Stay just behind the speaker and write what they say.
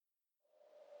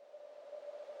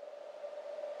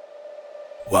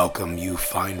Welcome, you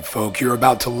fine folk. You're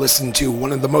about to listen to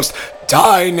one of the most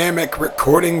dynamic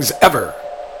recordings ever.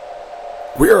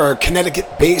 We're a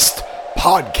Connecticut-based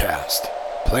podcast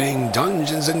playing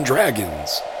Dungeons and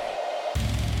Dragons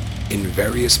in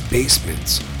various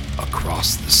basements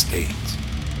across the state.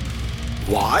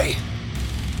 Why?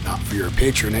 Not for your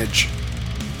patronage.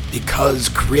 Because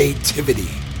creativity,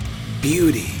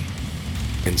 beauty,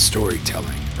 and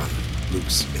storytelling run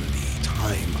loose in the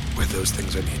time where those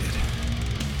things are needed.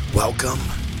 Welcome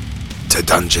to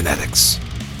Dungeonetics.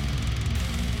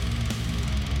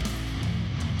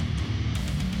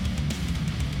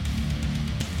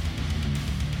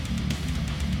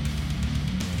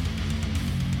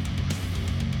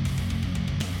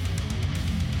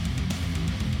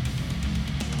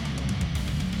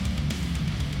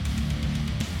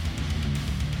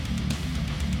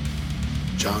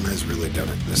 John has really done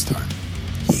it this time.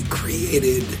 He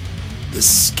created the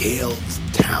Scaled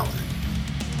Talon,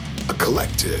 a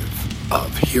collective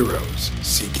of heroes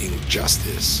seeking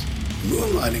justice,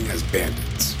 moonlighting as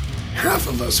bandits. Half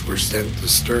of us were sent to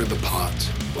stir the pot,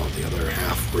 while the other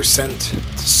half were sent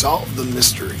to solve the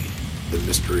mystery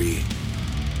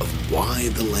of why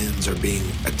the lands are being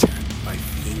attacked by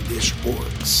fiendish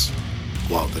orcs,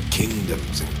 while the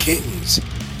kingdoms and kings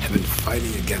have been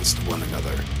fighting against one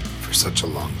another for such a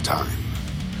long time.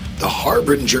 The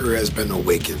Harbinger has been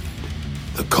awakened.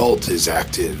 The cult is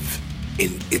active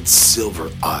in its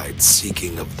silver-eyed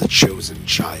seeking of the chosen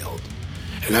child.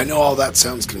 And I know all that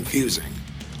sounds confusing,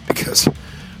 because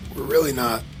we're really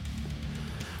not...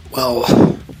 Well,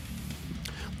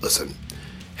 listen,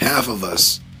 half of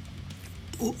us,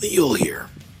 you'll hear.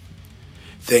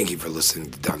 Thank you for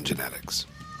listening to Dungeonetics.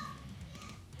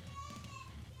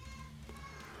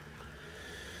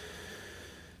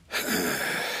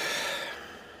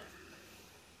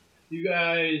 You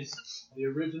guys, the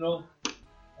original,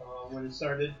 when it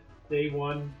started, day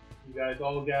one, you guys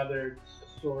all gathered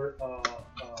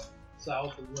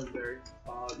south of Lindberry.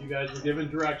 You guys were given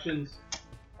directions.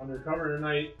 Under cover of the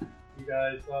night, you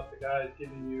guys thought the guys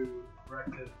giving you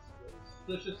directives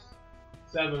was suspicious.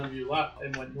 7 of you left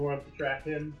and went north to track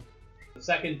him. The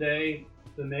second day,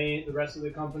 the rest of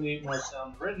the company marched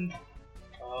down to Britain,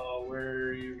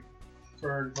 where you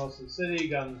burned most of the city,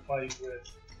 got in a fight with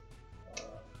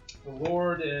the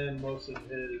Lord and most of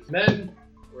his men,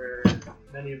 where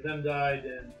many of them died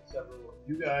and several of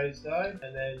you guys died.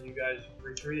 And then you guys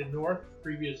retreated north.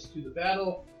 Previous to the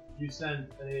battle, you sent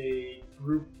a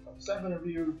group of 7 of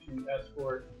you to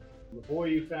escort the boy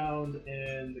you found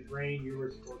and the grain you were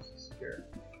supposed to secure.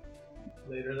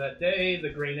 Later that day, the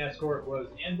grain escort was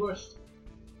ambushed,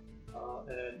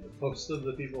 and most of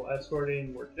the people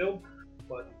escorting were killed.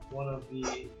 But one of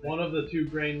the 2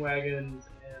 grain wagons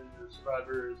and the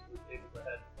survivors was able to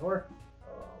head north.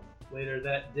 Later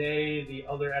that day, the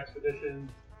other expedition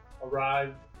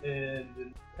arrived in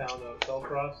the town of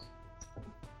Belcross.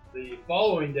 The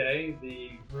following day,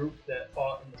 the group that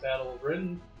fought in the Battle of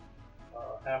Britain,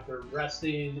 after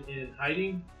resting in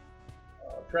hiding,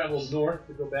 traveled north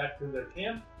to go back to their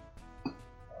camp.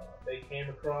 They came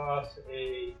across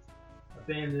a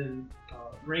abandoned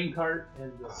grain cart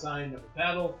and the sign of a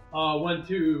battle. Went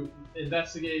to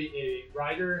investigate a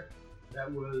rider that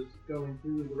was going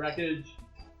through the wreckage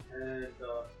and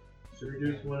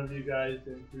reduced one of you guys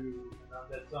into an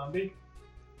undead zombie.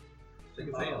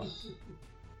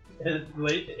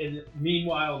 And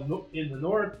meanwhile, in the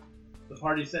north, the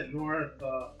party sent north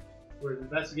was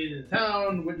investigating the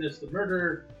town, witnessed the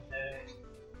murder, and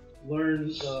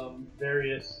learned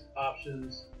various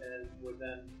options, and were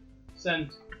then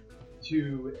sent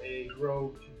to a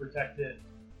grove to protect it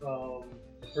from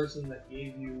the person that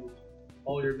gave you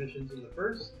all your missions in the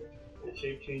first, the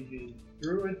shape-changing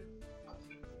druid.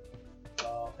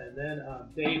 And then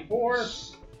on day 4,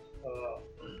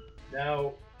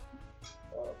 now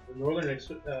the northern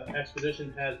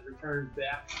expedition has returned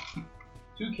back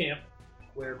to camp,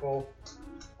 where all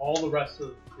the rest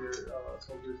of your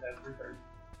soldiers have returned.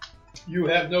 You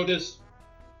have noticed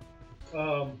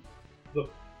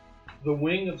the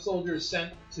wing of soldiers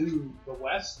sent to the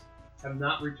west have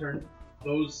not returned.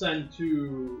 Those sent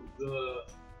to the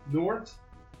north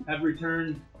have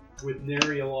returned with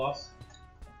nary a loss,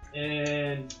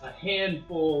 and a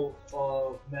handful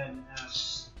of men have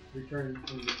returned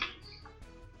from the east.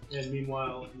 And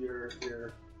meanwhile, your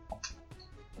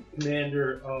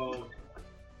commander of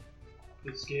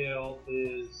the scale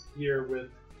is here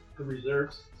with the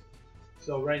reserves.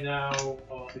 So right now,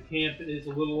 the camp is a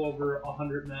little over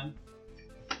 100 men.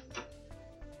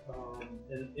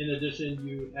 And in addition,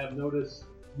 you have noticed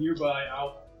nearby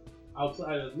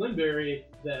outside of Lindberry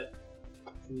that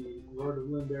the Lord of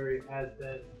Linbury has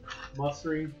been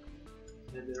mustering,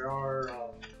 and there are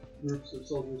groups of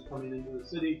soldiers coming into the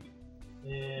city.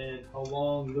 And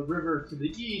along the river to the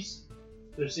east,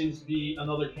 there seems to be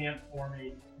another camp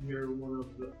forming near one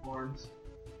of the farms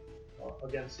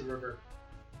against the river.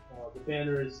 The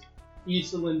banners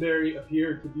east of Linbury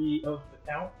appear to be of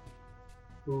the Count,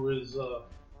 who is the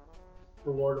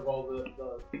lord of all the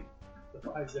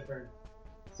 5 different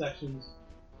sections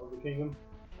of the kingdom.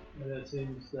 And it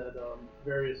seems that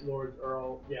various lords are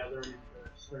all gathering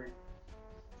their strength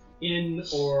in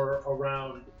or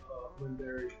around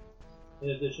Linbury,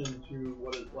 in addition to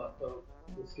what is left of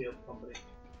the scaled company.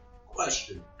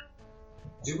 Question.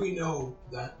 Do we know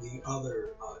that the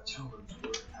other towns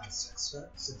were as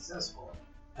successful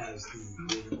as the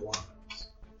Raven Wanderers?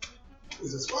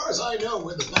 Because as far as I know,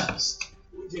 we're the best.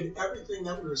 We did everything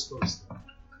that we were supposed to.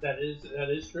 That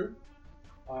is true.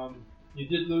 You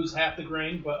did lose half the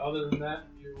grain, but other than that,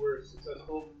 you were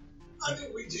successful. I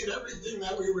think we did everything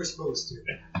that we were supposed to.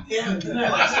 And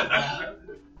because of that,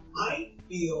 I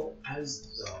feel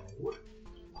as though,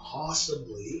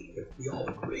 possibly, if we all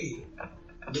agree,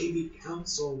 maybe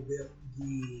council with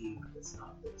it's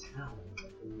not the town,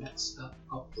 but the next step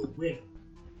up the wing,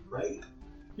 right?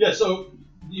 Yeah, so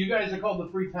you guys are called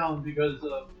the Free Town because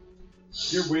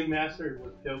your wingmaster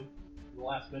was killed in the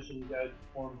last mission you guys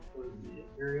performed for the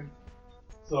Imperium.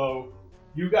 So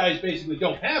you guys basically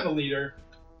don't have a leader.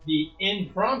 The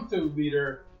impromptu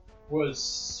leader was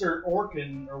Sir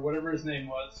Orkin, or whatever his name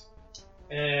was,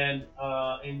 and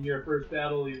in your first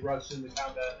battle he rushed into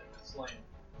combat and was slain.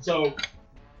 So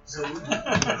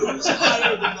who's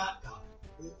higher than that guy?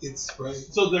 It's right.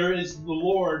 So there is the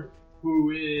Lord,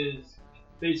 who is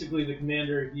basically the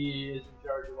commander. He is in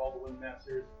charge of all the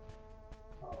wingmasters.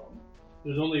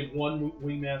 There's only one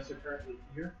wingmaster currently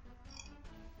here,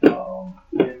 and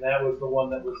that was the one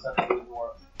that was sent to the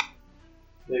north.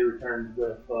 They returned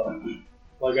with,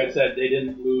 like I said, they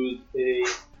didn't lose a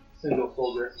single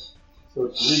soldier. So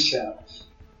to recap,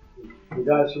 the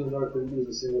guys from the north didn't lose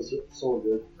a single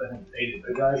soldier. I think they did.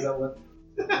 The guys that went,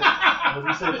 what did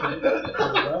you say, from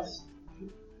the west?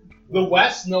 The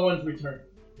west, no one's returned.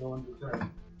 No one's returned.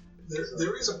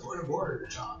 There is a point of order,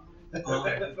 John. The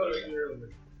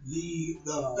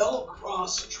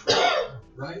Bellcross Trail,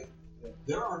 right?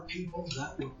 There are people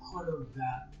that were part of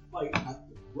that fight at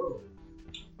the road.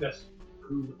 Yes.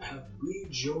 Who have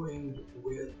rejoined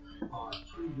with our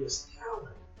previous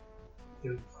talent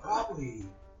and probably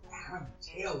have a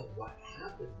tale of what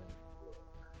happened at the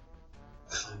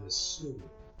road. I'm assuming.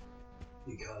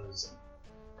 Because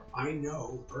I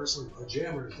know, personally,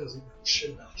 Pajamas doesn't know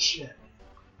shit about shit.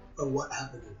 But what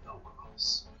happened in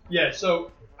Bellcross? Yeah,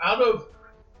 so out of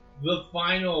the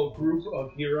final group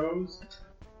of heroes,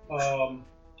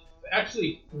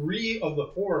 actually 3 of the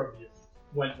 4 of you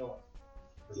went north.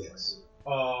 Yes.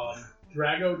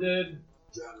 Drago did,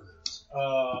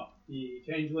 Drago. the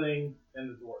Changeling, and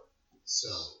the Dwarf. So,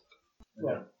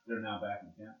 Well, they're now back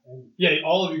in camp. Yeah,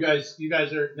 all of you guys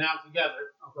are now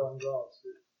together.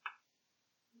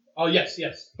 Oh, yes,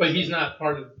 but he's not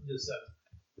part of this 7.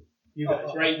 You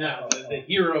guys, right now, the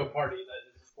hero party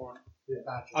that is formed.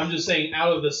 Yeah. I'm just saying,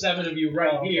 out of the 7 of you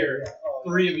right here,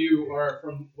 3 of you are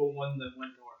from the one that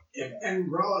went north. and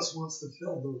Grollis wants to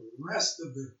fill the rest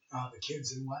of the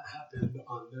kids in what happened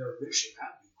on their mission.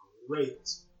 That'd be great.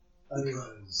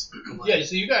 Because, Yeah,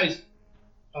 so you guys,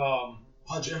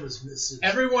 Pajamas misses.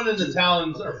 everyone in the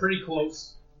towns are pretty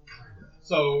close. Kinda.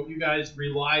 So you guys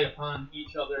rely upon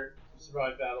each other to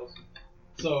survive battles.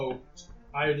 So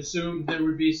I would assume there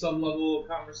would be some level of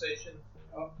conversation.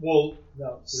 Well,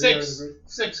 No.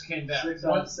 6 came back. 6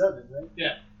 One- out of 7, right?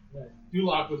 Yeah. Right.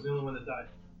 Dulak was the only one that died.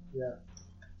 Yeah.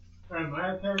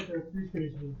 My character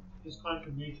appreciates his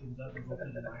contributions that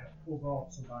resulted in my overall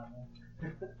survival.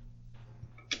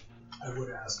 I would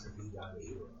ask if he got a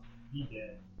hero. He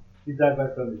did. He died by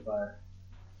friendly fire.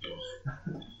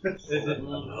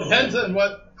 It depends on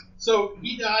what. So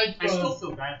he died I still from.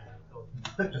 feel bad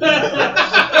for him.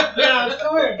 Yeah,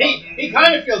 sorry. He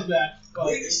kind of feels bad. But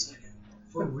Wait a second.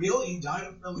 For real? He died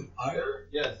of friendly fire?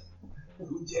 Yes,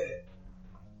 Who did it?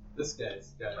 this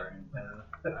guy's got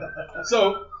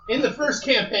so in the first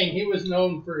campaign, he was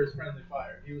known for his friendly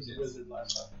fire. He was a wizard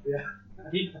last time. Yeah.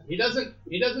 He doesn't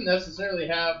necessarily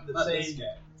have the Not this same.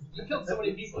 guy. You killed so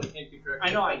many people, you can't keep track.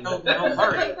 I know, I killed my own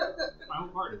party. My own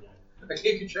party died. I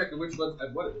can't keep track of which ones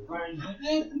had what.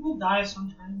 People die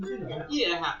sometimes. You know.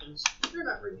 Yeah, it happens. They're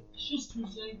not ready. It's just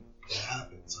Tuesday. It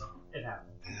happens, huh? It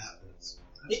happens. It happens.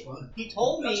 That's fun. He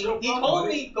told That's me. no He problem, told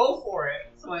buddy. me go for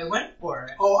it, so I went for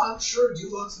it. Oh, I'm sure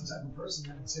Dulok's the type of person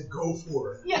that would say, go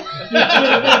for it. Yeah.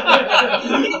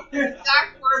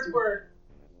 Exact words were,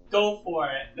 go for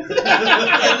it. And then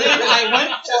I went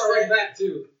Just for like it. that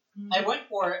too. I went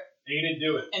for it, And you didn't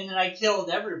do it. and then I killed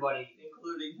everybody,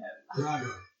 including him.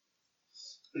 Drago,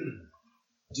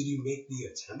 did you make the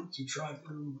attempt to try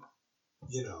to,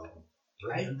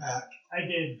 bring him back? I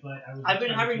did, but I was. I've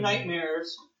been having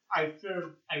nightmares. I should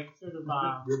have.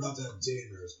 You're about to have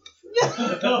daymares,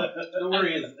 my friend. Don't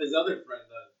worry, his other friend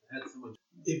had someone.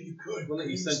 If you could, One that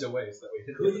you please, sent away, so that we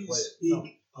didn't get to play please it.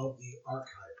 speak of the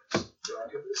archives. The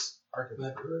archivist.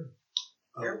 I've heard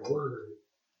a word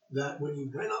that when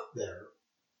you went up there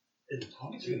and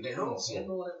talked to the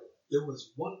council, there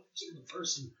was one particular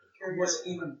person who wasn't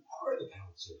even part of the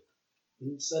council.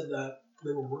 And said that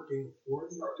they were working for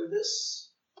the archivists.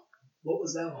 What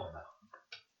was that all about?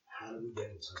 How do we get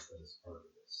in touch with this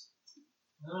archivist?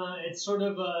 It's sort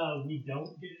of we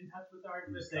don't get in touch with the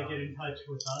archivists, they get in touch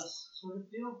with us, sort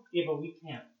of deal. Yeah, but we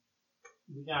can't.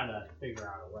 We gotta figure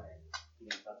out a way to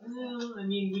get in touch with them. Well, I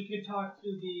mean, we could talk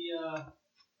to the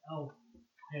elf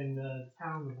in the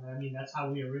town. I mean, that's how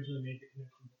we originally made the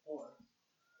connection before.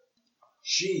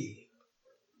 She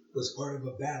was part of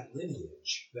a bad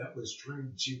lineage that was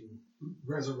trying to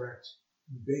resurrect,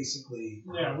 basically.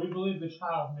 Yeah, we believe the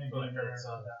child may be Like in our there.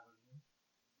 son.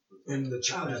 And the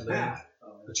child is bad.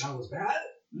 The child was bad?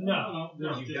 No.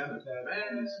 You got it.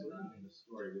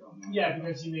 Yeah,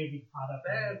 because he may be caught up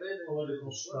in a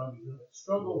political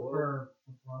struggle for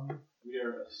throne. We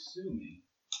are assuming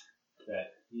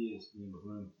that he is being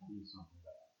groomed to do something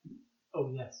bad.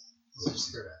 Oh yes.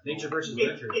 Nature versus It,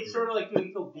 nurture. it's sort of like when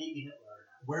you kill baby Hitler.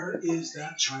 Where is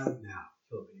that child now?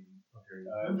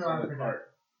 Under our protection.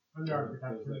 Under our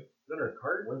protection. Is that our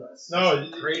cart? No,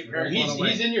 Great.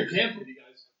 he's in your camp with you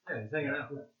guys. Yeah, he's hanging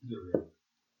out.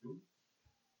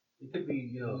 It could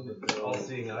be, all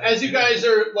seeing eye. As you guys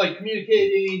are like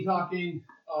communicating, talking,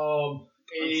 a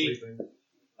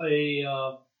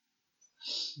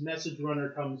message runner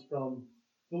comes from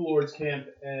the Lord's camp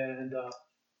and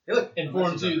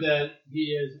informs you that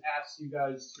he has asked you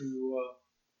guys to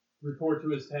report to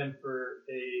his tent for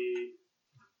a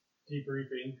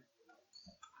debriefing.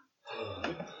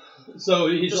 So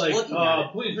he's Just like, looking at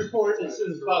it. please report as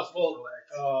soon as possible.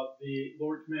 The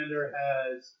Lord Commander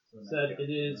has said it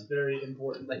is very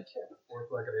important. 4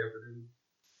 o'clock in the afternoon.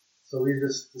 So we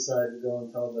just decided to go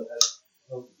and tell the head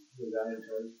of the guy in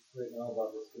charge right now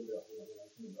about this kid that we're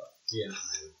talking about. Yeah.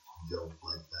 I don't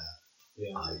like that.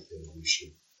 Yeah. I think we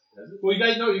should. Well, you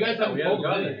guys know, you guys haven't we told haven't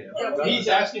him gone anything. there yet. He's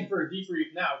asking for a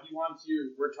debrief now. He wants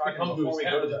you. We're talking Come to before his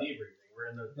we go to the tent. debriefing. We're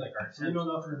in the our We tent. know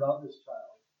nothing about this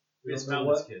child. We just don't found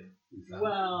know this kid.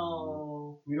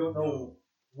 Well, We don't know.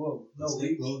 Whoa,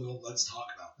 no. Let's talk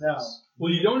about Now, this.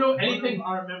 Well, you don't know One of anything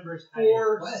our members had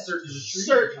for a quest certain. to retrieve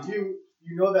Certain. the child.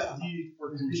 you know that he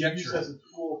We're is being used conjecturing. as a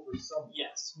tool for something.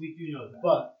 yes, we do know that.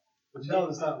 But the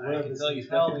child is not aware I of can this. tell you The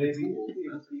child definitely may be tool.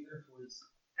 able to be influenced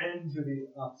And to the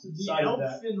opposite the side of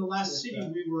elf that. in the last Yes, city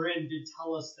that. we were in did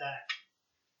tell us that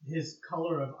his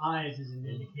color of eyes is an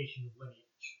indication of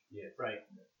lineage. Yeah. Right.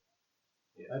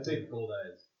 Yeah. I think- gold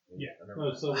eyes. Yeah.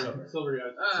 No, silver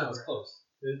eyes. Ah, it was close.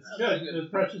 It's good. It's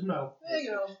precious metal. Yeah,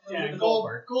 you know. Yeah, the gold,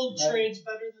 part. gold I- trades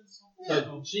better than silver.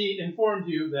 So she informed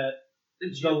you that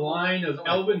Didn't the you- line of Oh,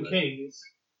 elven but- kings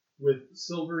with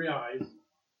silvery eyes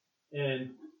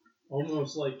and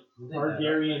almost like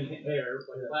Targaryen hair,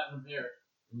 like platinum hair,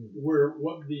 were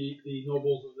what the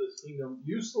nobles of this kingdom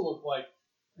used to look like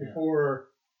before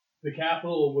the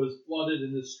capital was flooded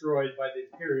and destroyed by the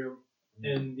Imperium,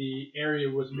 and the area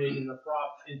was made into a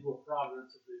province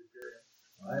of the Imperium.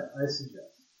 I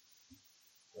suggest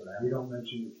that we don't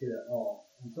mention the kid at all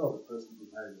until the person who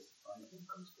hired us to find him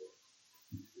comes forward.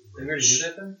 Did we already do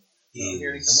that then? Did he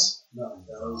already come up? No,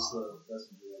 that was the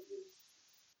messenger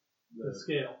that The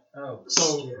scale. Oh.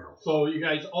 So you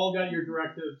guys all got your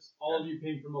directives. All of you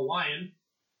came from a lion,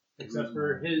 except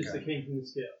for his that came from the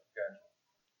scale.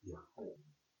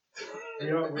 we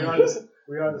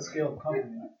are the scale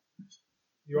company.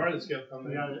 You are the scale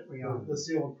company. The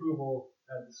seal of approval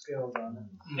had the scales on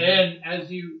it. And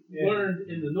as you learned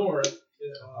in the north,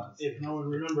 if no one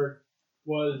remembered,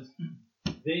 was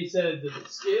they said that the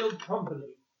scaled company,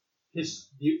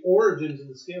 the origins of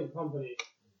the scaled company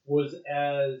was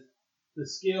as the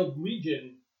scaled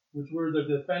legion, which were the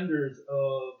defenders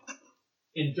of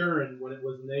Endurin when it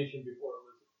was a nation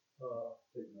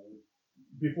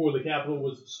before the capital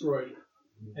was destroyed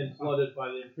and flooded by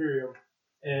the Imperium.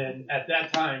 And at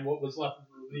that time, what was left of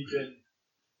the legion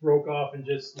broke off and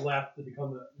just left to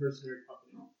become a mercenary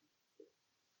company.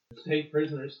 Take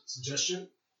prisoners. Suggestion?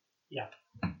 Yeah.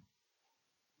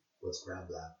 Let's grab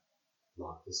that.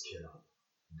 Lock this kid up.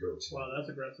 go to. Wow, that's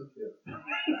aggressive. You're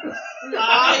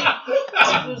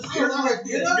gonna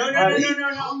get up?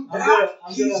 No. Come back.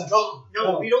 He's gone.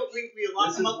 No, we don't think we lock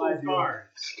This him is up my with deal. cars.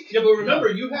 Yeah, but remember,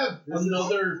 you have This is-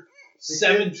 another The kid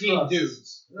 17 trusts-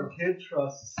 dudes. The kid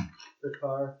trusts the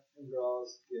car and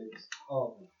draws gives all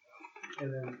of them. And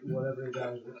then whatever the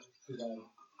guys provide,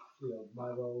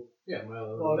 Milo. Yeah,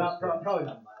 Milo. Well, probably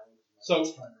not Milo.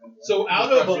 So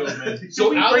out of So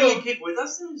we out bring of the kid with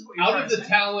us? Then, is what you're out trying of to the say?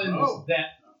 talons Oh. that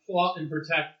fought and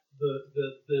protect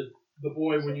the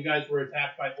boy when you guys were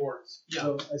attacked by orcs,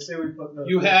 So I say we put the.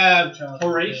 you have child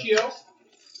Horatio,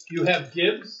 you have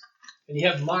Gibbs, and you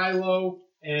have Milo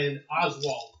and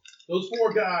Oswald. Those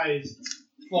 4 guys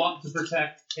fought to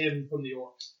protect him from the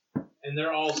orcs, and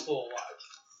they're all still alive.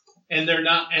 And they're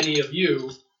not any of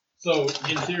you, so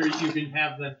in theory you can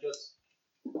have them just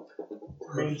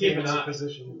maintain keep an our eye.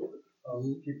 position of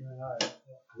keeping an eye.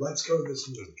 Let's go to this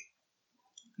meeting.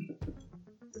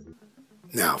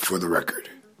 Now, for the record,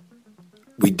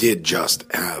 we did just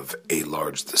have a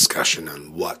large discussion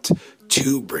on what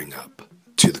to bring up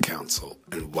to the council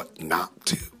and what not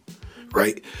to,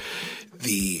 right?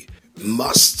 The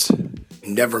must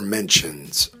never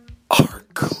mentions are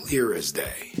clear as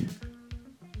day.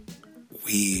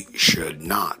 We should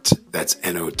not, that's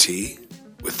NOT,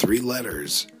 with 3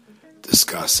 letters,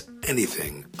 discuss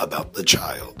anything about the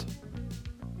child.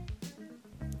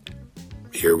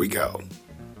 Here we go.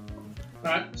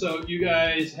 Alright, so you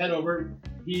guys head over.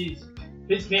 His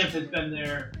camp has been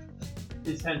there.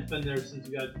 His tent's been there since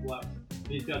you guys left.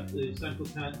 He's got the central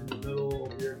tent in the middle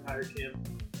of your entire camp.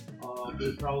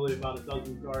 There's probably about a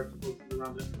dozen guards posted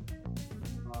around it.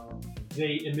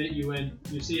 They admit you in.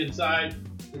 You see inside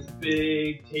this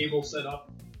big table set up,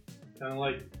 kind of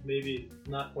like maybe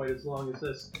not quite as long as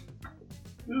this.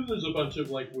 There's a bunch of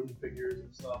like wooden figures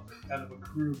and stuff, and kind of a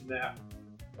crude map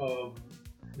of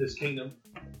this kingdom.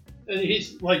 And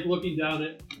he's like looking down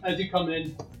it as you come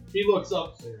in. He looks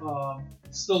up,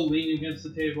 still leaning against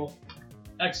the table.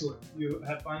 Excellent, you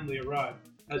have finally arrived.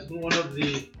 As one of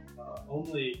the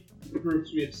only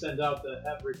groups we have sent out that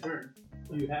have returned,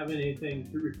 do you have anything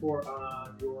to report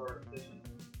on your mission?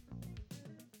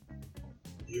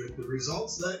 The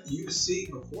results that you see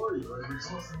before you are the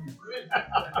results that you bring.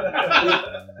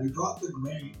 We brought the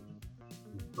grain.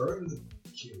 We burned the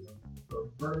kingdom. Or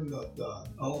burned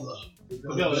all the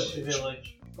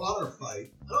village. Fought our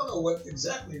fight. I don't know what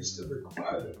exactly is still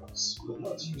required of us. But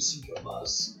what do you seek of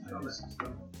us?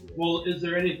 Well, is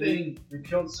there anything? We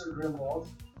killed Sir Grimwald.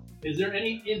 Is there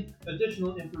any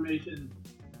additional information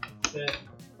that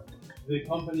the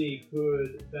company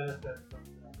could benefit from?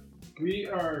 We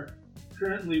are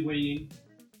currently waiting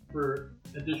for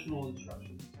additional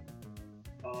instructions.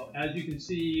 As you can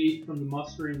see from the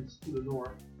musterings to the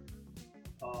north,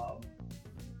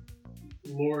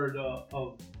 Lord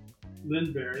of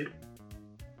Lindberry,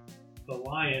 the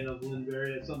Lion of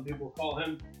Lindberry, as some people call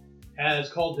him,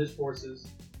 has called his forces.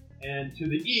 And to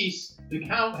the east, the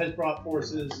Count has brought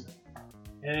forces,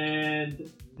 and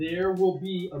there will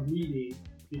be a meeting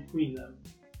between them.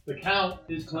 The Count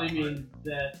is claiming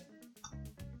that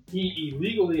he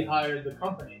illegally hired the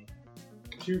company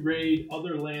to raid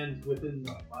other lands within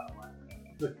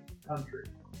the country.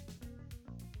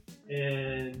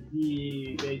 And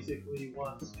he basically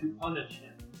wants to punish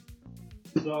him.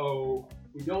 So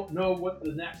we don't know what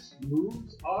the next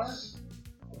moves are.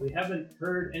 We haven't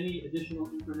heard any additional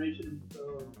information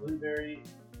from Lindberry,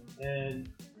 and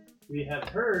we have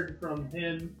heard from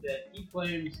him that he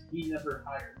claims he never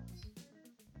hired us.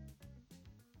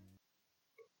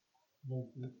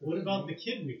 What about the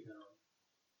kid we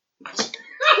found?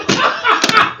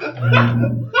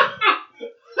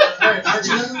 Alright,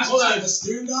 hold on.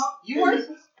 Stand up. You were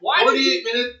Why 48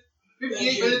 minutes, Thank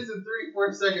 58 you. minutes and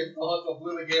 34 seconds. I'll have to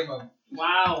blew the game up.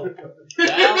 Wow.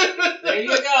 Well, there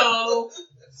you go.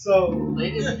 So,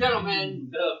 Ladies and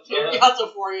gentlemen, Jerry Hustle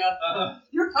for you.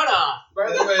 You're cut off. By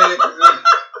the way,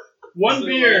 One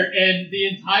beer and the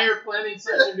entire planning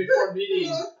session before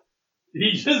meeting,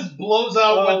 he just blows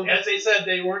out what, as they said,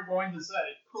 they weren't going to say.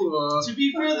 To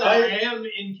be fair, though, I I am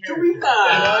in To character. be can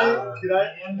I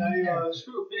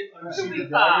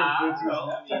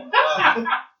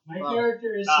My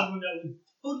character is someone that would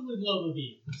totally blow the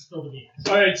bean. Spill the beans.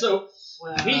 Alright, so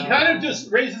he kind of just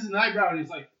raises an eyebrow and he's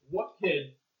like, what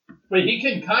kid? But he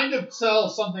can kind of tell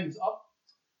something's up,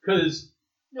 because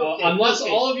unless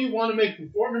all of you want to make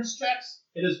performance checks,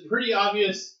 it is pretty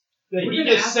obvious that he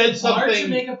just said something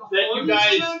that you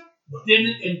guys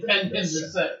didn't intend him to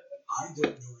say. I don't know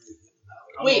anything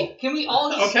about it. Wait, can we all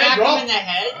just Okay, smack roll. him in the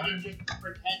head and just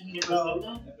pretend he never said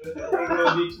that?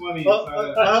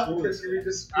 Can we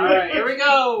just Alright, here we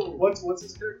go. What's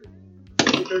his character?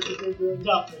 church you came to?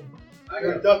 Duffin.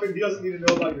 Duffin, he doesn't need to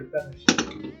know about your fetish.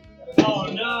 Oh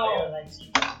no!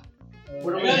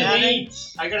 What are I we got an at?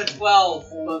 8. I got a 12.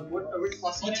 But what are we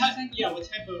plus What type? Yeah, what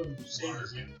type of save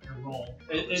is it? Your roll?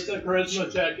 It's a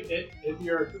charisma check. If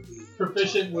you're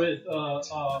proficient with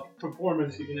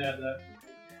performance, you can add that.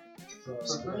 Yeah,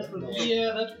 that's You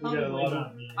got a probably lot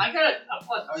not me. I got a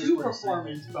plus 2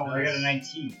 performance bonus. I got a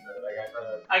 19.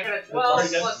 I got a 12 That's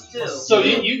pretty plus 2. So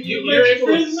you're able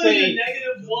to stay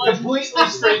 -1. completely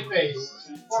straight face.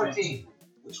 14.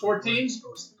 14?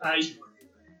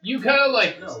 You kind of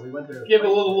like No, we went there. give a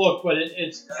little look, but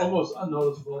it's almost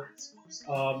unnoticeable.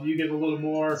 You give a little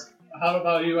more. How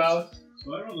about you, Alex?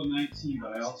 So I rolled a 19,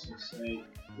 but I also say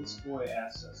this boy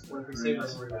asks us. What if we say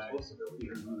that's where we're supposed to go?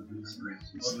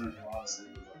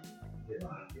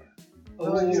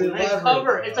 Nice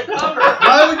cover. It's a cover.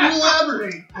 Why would you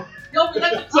elaborate? No, but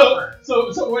that's a cover.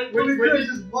 So when we did could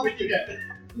just bluff you get?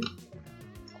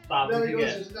 Bob, Then what he you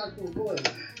goes get? just not cool boy.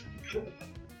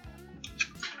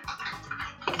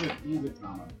 You get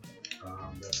Tom.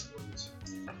 That's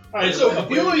All right, so a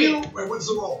few of you. Wait, what's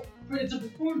the roll? But it's a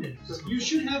performance. You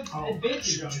should have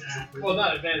advantage on that. Well,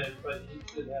 not advantage, but you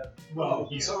should have. Oh,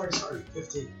 yeah. sorry,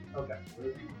 15. Okay.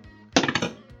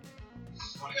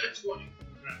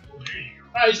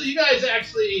 All right, so you guys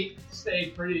actually stay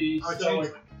pretty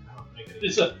stoic.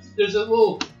 There's a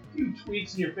little few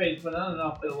tweaks in your face, but not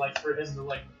enough to like for him to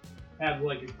like have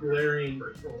like a glaring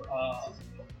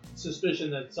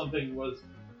suspicion that something was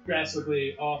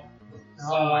drastically off.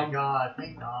 Oh my god,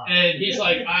 thank god. And he's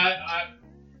like, I'm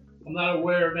not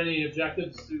aware of any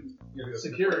objectives to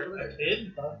secure a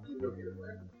kid.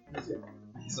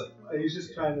 He's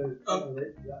just trying to.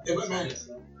 If I may,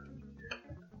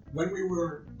 when we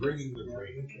were bringing the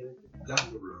grain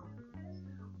down the road,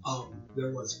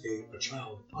 there was a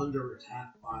child under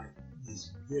attack by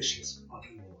these vicious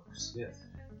fucking orcs. Yes.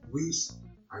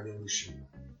 I know we shoot,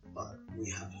 but we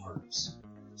have hearts.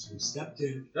 So we stepped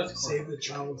in, That's saved the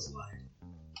child's life,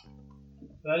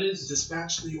 That is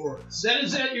dispatched the orcs. That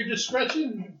is at your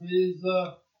discretion. He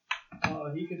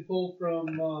can pull from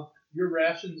your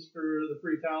rations for the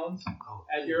free talents Oh,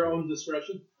 at your own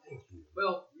discretion. thank you.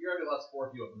 Well, you already lost 4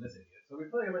 of you up from this idiot, so we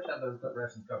pretty much have those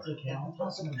rations covered. It's okay, I'll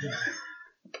toss him a bit.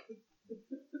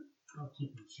 I'll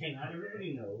keep him Hey, not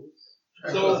everybody knows.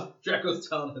 So- Draco's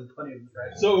telling us plenty of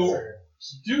rations. So,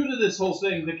 due to this whole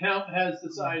thing, the Count has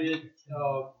decided,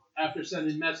 after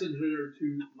sending messenger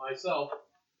to myself,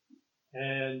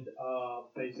 and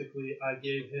basically I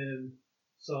gave him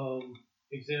some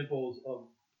examples of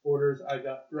orders I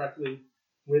got directly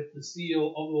with the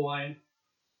seal of the line,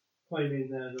 claiming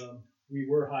that we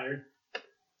were hired.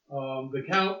 The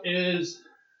Count is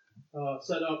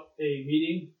set up a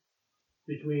meeting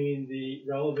between the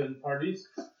relevant parties,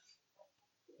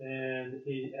 and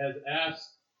he has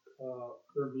asked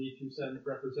for me to send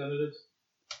representatives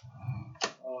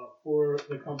for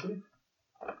the company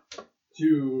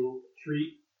to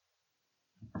treat.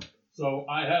 So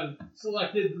I have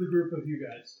selected the group of you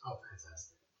guys. Oh,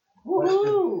 fantastic.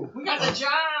 Woohoo! We got the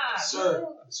job!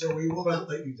 Sir, we will not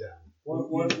let you down.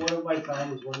 One of my pals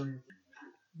was wondering.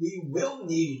 We will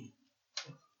need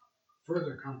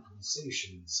further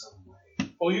compensation in some way.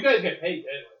 Oh, you guys get paid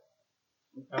anyway.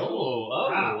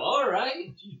 Wow.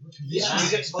 Alright.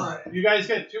 But You guys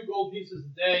get 2 gold pieces a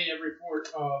day every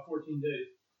 14 days.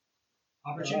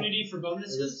 Opportunity for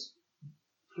bonuses?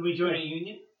 Can we join a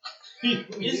union?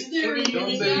 Is there a Don't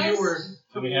union, say guys? you were.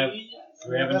 Do we have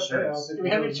insurance? Do we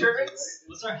have insurance?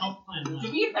 What's our health plan?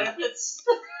 Do we have benefits?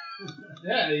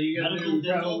 Yeah, you got Medical, to travel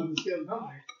dental. with the scale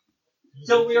company.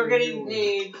 So we are getting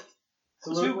paid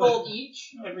So 2 gold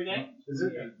each every day? Is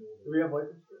it? Do we have life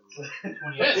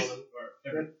insurance? Yes.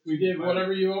 We give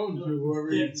whatever you own to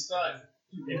whoever you decide.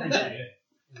 Every day.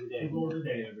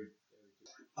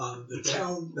 the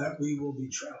town that we will be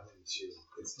traveling to,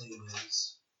 its name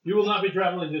is. You will not be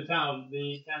traveling to town.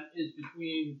 The town is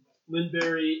between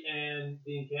Lindberry and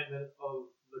the encampment of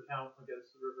the Count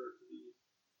against the river to the east.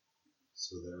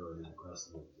 So they're already across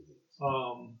the river to the east.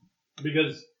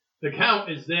 Because the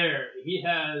Count is there. He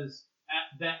has,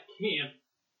 at that camp,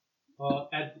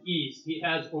 at the east, he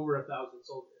has over 1,000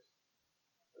 soldiers.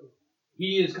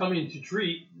 He is coming to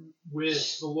treat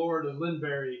with the Lord of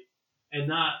Lindberry, and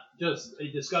not just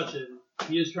a discussion.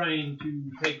 He is trying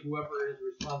to take whoever is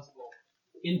responsible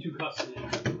into custody.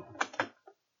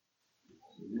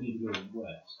 We need to go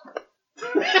west. I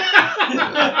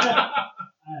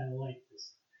like this.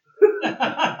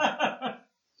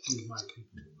 He's my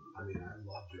people. I mean, I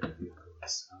love your idea of going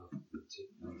south and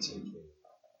taking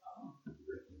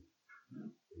Britain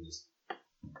and just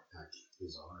back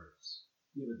his arms.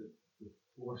 Yeah, but the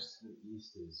force to the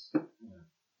east is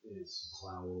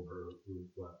however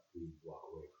what we walk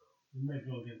away from. We might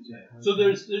go against that. So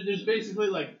there's basically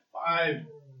like 5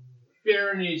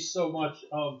 Fairney so much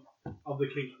of the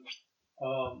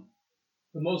kingdom.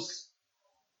 The most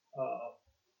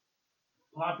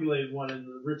populated one and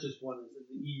the richest one is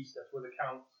in the east. That's where the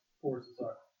count's forces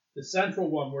are. The central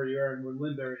one, where you are in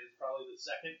Linbury, is probably the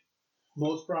second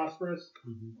most prosperous.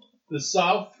 The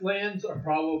south lands are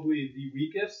probably the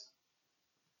weakest.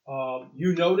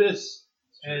 You notice,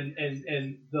 and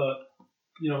the,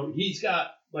 he's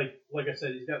got like I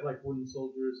said, he's got like wooden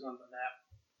soldiers on the map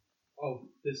of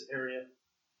this area.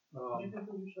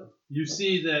 You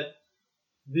see that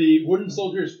the wooden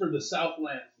soldiers for the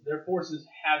Southlands, their forces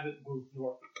haven't moved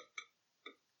north.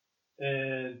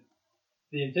 And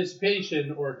the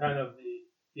anticipation, or kind of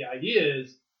the idea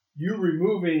is, you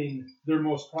removing their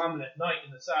most prominent knight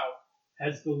in the south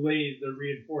has delayed the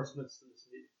reinforcements to the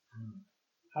city.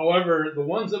 However, the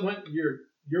ones that went,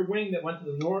 your wing that went to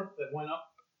the north, that went up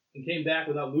and came back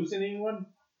without losing anyone,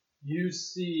 you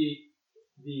see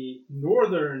the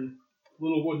northern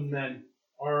little wooden men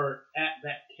are at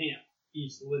that camp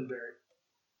east of Linbury.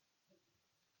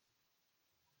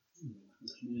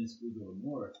 Which means we go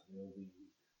north, they'll be.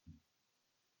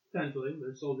 Potentially,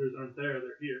 their soldiers aren't there;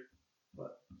 they're here.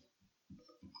 But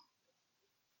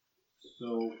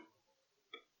So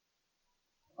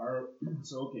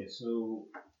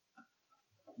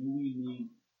do we need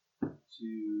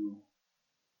to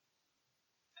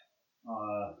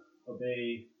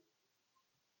obey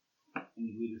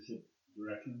any leadership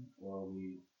direction, or are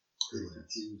we free to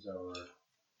choose our?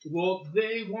 well,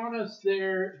 they want us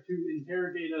there to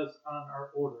interrogate us on our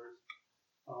orders.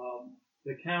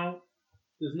 The Count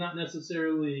does not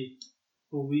necessarily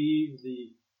believe the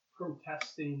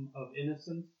protesting of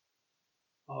innocence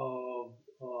of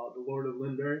the Lord of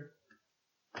Linbury.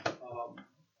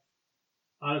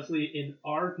 Honestly, in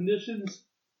our conditions,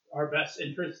 our best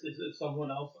interest is that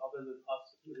someone else other than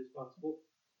us is responsible.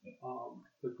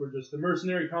 Because we're just a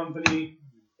mercenary company.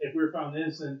 If we're found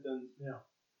innocent, then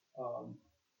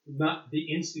not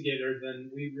the instigator, then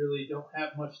we really don't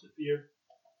have much to fear.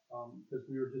 Because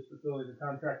we were just fulfilling the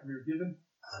contract we were given.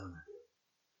 I have an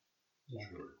idea.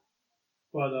 Sure.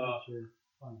 But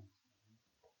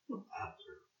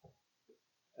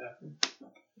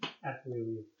After we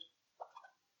leave.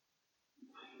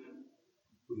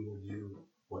 We will do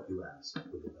what you ask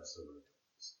with the best of our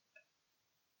abilities.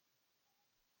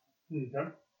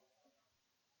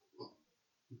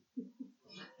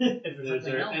 Okay. Is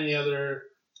there any other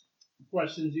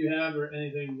questions you have, or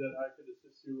anything that I could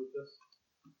assist you with this?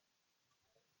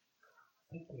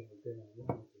 I think we have a good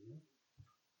idea.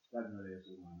 That really is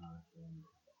going on.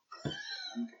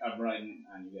 I'm riding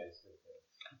on you guys.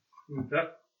 Okay.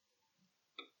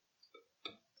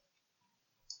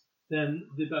 Then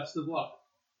the best of luck.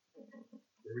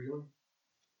 There we go.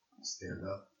 Stand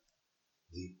up,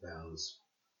 deep bows,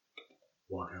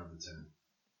 walk out of the tent,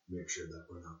 make sure that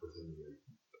we're not within the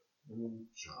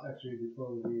shot. Actually,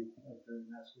 before we leave, after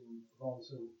asking all the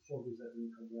soldiers that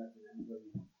didn't come back, and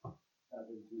anybody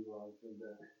happened to come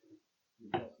back, we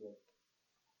trust the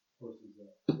forces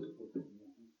that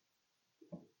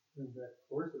Bring back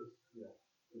horses. Yeah.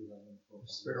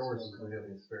 Spare horses, we have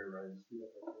any spare rides.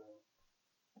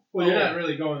 Well, you're not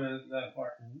really going that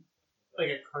far. Like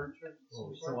a cart trip? Well,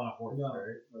 we still want a horse, No.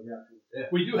 right? Yeah.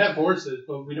 We do have horses,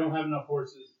 but we don't have enough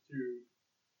horses to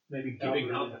maybe Keeping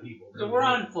cover out it. the people. So we're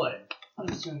on foot. I'm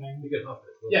assuming. We can huff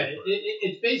it. Yeah,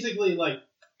 it's basically like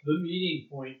the meeting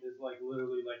point is like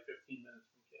literally like 15 minutes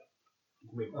from camp.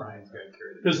 Make Brian's guy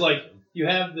carry the. Because like you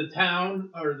have the town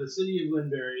or the city of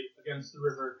Linbury against the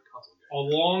river.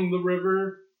 Along the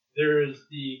river, there is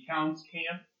the Count's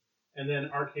camp, and then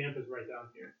our camp is right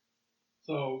down here.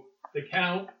 So the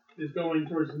Count is going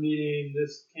towards the meeting.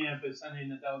 This camp is sending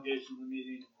a delegation to the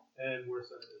meeting, and we're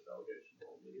sending a delegation to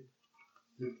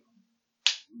the meeting.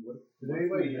 Did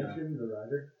anybody mention the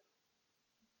rider?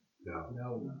 No.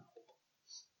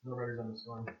 No riders on the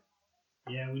storm.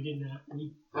 Yeah, we did not.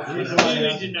 We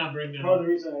Yeah. did not bring them. Part of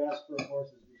the reason I asked for a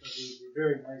horse is because it would be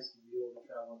very nice to be able to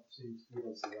travel at the same speed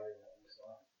as the rider that we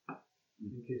saw,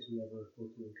 in case we ever go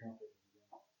to encounter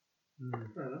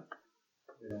them Fair enough.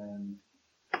 again.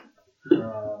 And I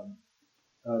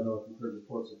don't know if you've heard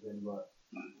reports of him, but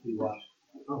he watched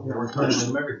We're turning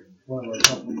them everything. one of our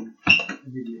company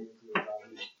immediately into the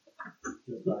body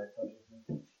just by touching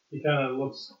him. He kind of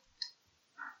looks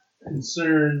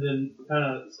concerned and kind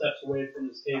of steps away from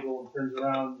his table and turns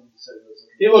around. And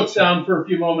he looks down for a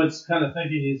few moments, kind of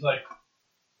thinking. He's like,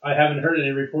 I haven't heard any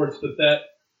reports, but that.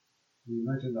 You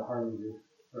mentioned the Harley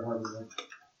or Harley.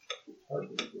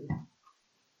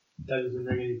 That doesn't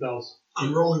ring any bells.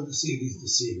 I'm rolling to see if he's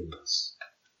deceiving us.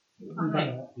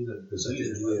 Because I think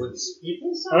he is. You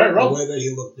think so? All right, The roll. way that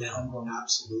he looked down,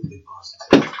 absolutely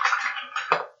positive.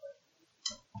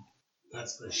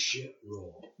 That's the shit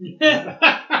roll. Yeah.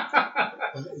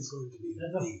 That is going to be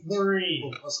That's a 8. 3.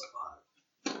 Oh, plus a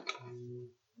 5.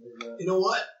 You know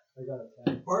what? I got a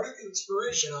 10. Bardic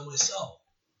inspiration on myself.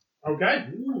 Okay.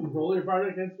 Roll your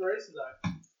bardic inspiration die.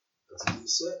 That's a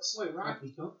D6. Wait, Rocky,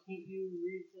 can't you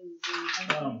read his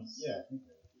Yeah.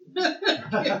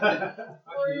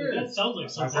 That sounds like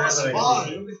something. Plus That's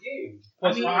 5. in the game.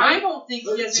 I mean, I don't think he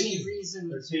has any 13. reason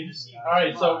to. All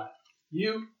right, so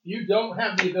you don't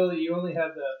have the ability. You only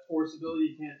have the force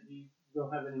ability. You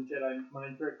don't have any Jedi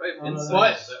mind trick.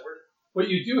 Insight, does that work? But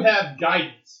you do have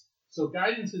guidance. So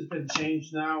guidance has been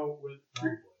changed now with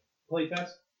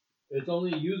playtest. It's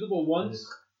only usable once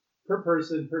per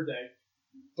person per day.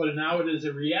 But now it is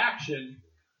a reaction.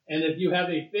 And if you have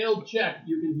a failed check,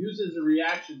 you can use it as a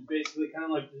reaction, basically kind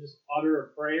of like just utter a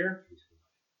prayer.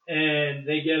 And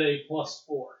they get a +4.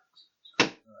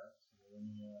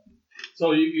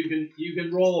 So you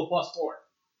can roll a +4.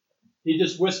 He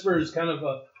just whispers kind of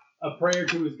a prayer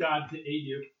to his God to aid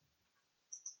you.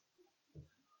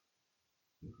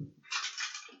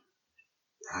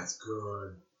 That's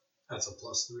good. That's a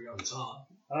 +3 on top.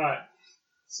 All right.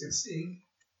 16.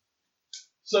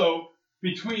 So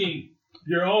between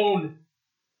your own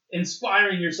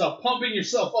inspiring yourself, pumping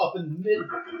yourself up in mid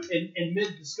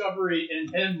discovery, and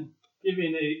him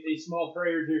giving a small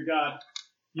prayer to your God,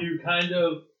 you kind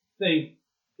of think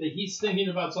that he's thinking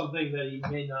about something that he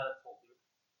may not have told you.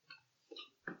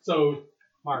 So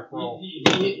Mark, roll. you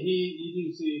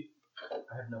do see. I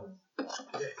have no.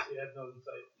 Yeah, he had no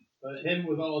insight, but him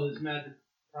with all his magic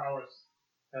prowess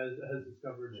has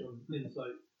discovered some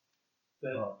insight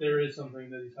that there is something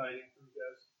that he's hiding from you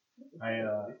guys.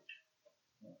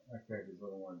 My character's a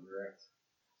little more direct,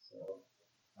 so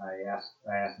I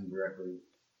asked him directly, if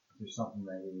there's something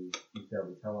that you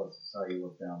failed to tell us, I saw you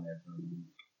look down there for me.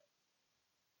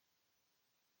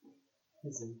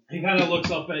 He kind of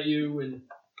looks up at you and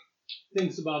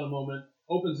thinks about a moment,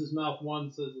 opens his mouth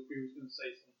once as if he was going to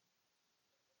say something.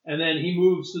 And then he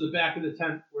moves to the back of the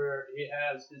tent where he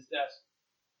has his desk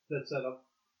that's set up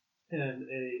and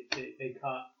a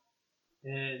cot.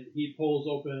 And he pulls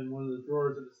open one of the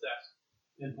drawers of his desk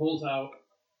and pulls out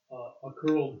a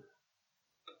curled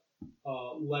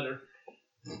letter.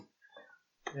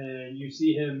 And you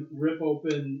see him rip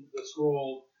open the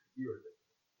scroll.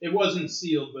 It wasn't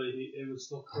sealed, but it was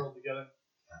still curled together.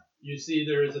 You see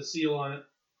there is a seal on it,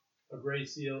 a gray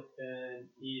seal, and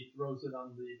he throws it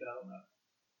on the battle map.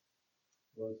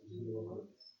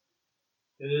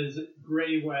 It is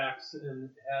gray wax and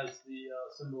it has the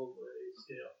symbol of a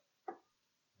scale.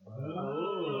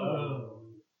 Oh.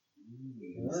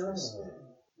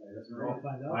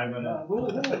 I'm gonna. Who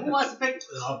wants to pick?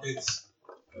 I'll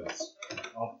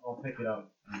pick it up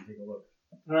and take a look.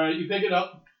 All right, you pick it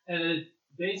up, and it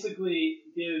basically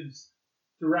gives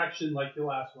direction like the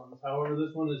last one. However,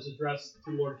 this one is addressed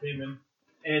to Lord Cayman,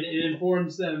 and it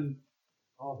informs them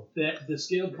that the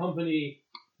Scaled Company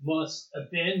must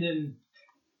abandon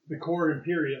the core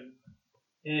Imperium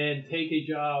and take a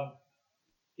job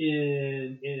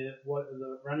in what are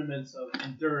the remnants of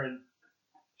Endurin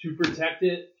to protect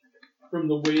it from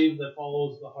the wave that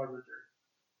follows the Harbinger.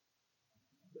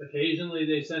 Occasionally,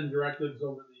 they send directives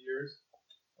over the years.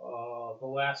 The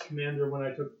last commander, when I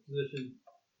took the position,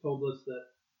 told us that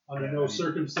under no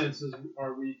circumstances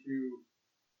are we to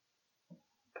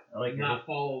not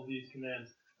follow these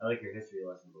commands. I like your history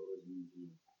lesson, but what does it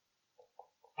mean?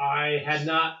 I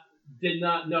did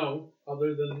not know,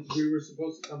 other than we were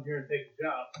supposed to come here and take the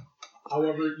job.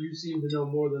 However, you seem to know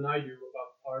more than I do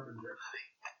about the Harbinger.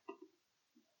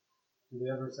 Did they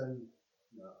ever send?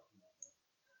 No.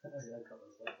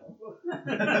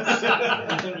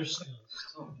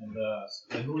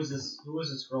 And who is this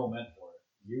scroll meant for?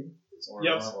 You? Or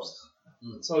Yep. Marvelous?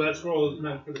 So that scroll is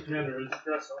meant for the commander. It's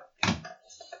Dressel.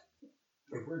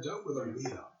 If we're done with our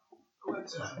meetup, I'd like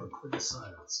to have a quick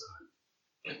aside outside.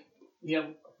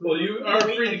 Yeah. Well, you are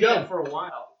free to go. For a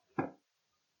while. I'm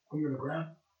gonna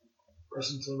grab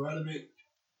person to the right of me,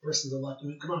 person to the left of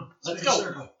me. Come on, Let's make a go.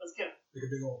 circle. Let's get it. Make a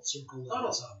big old circle like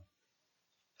it's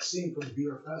scene from the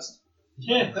Beer Fest.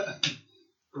 Yeah.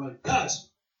 We're like, guys,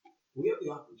 we have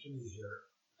the opportunity here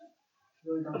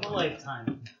Of a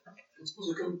lifetime.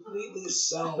 to completely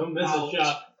sell Don't miss out. a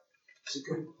shot. To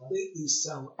completely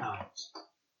sell out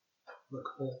the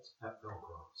cult at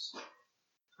Velcros.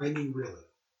 I mean, really.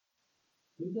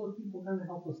 Did those people kind of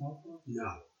help us out?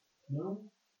 No. No?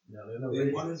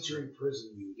 They wanted to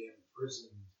imprison you. They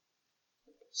imprisoned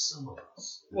some of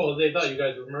us. Well, they thought you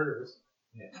guys were murderers.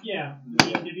 Yeah,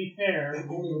 to be fair. And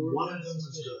only one of them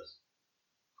was good.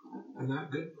 And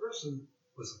that good person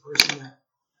was the person that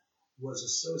was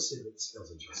associated with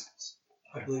Scales of Justice.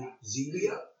 I believe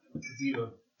Ziva's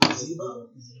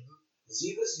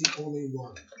the only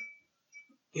one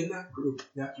in that group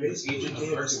that basically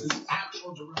gave us the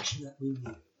actual direction that we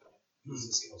needed. Use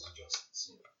the Scales of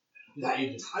Justice. That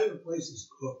entire place is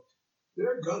cooked.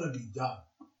 They're gonna be done.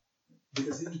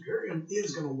 Because the Imperium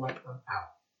is gonna wipe them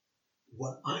out.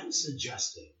 What I'm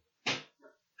suggesting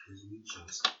is we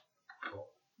just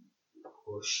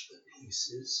push the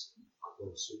pieces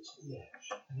closer to the edge.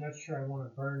 I'm not sure I want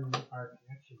to burn our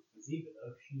connection to Ziva,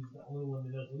 though. She's the only one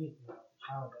that knows anything about the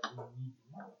child that we need to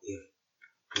know.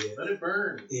 Let it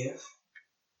burn. If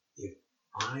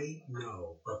I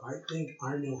know, or if I think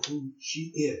I know who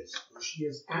she is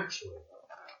actually,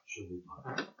 she'll be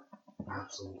fine.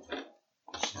 Absolutely.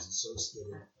 She's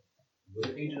associated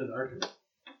with Agent of the Arkham.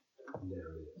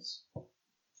 There it is.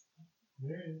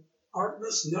 Yeah.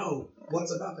 Artemis know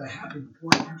what's about to happen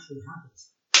before it actually happens.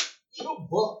 She'll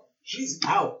book. She's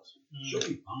out. She'll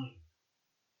be fine.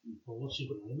 But will she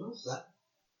blame us?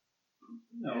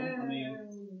 No, I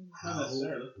mean, How not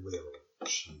necessarily. will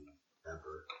she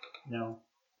ever? No.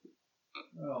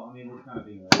 Well, I mean, we're kind of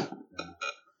being left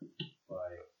by,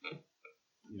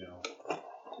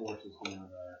 forces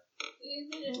beyond our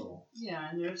control. Yeah,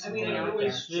 and there's. I mean,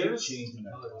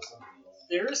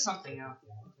 there is something out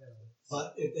there.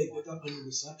 But if they pick up on your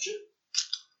deception,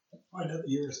 find out that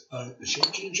you're a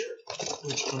shape changer,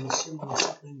 which I'm assuming is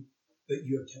something that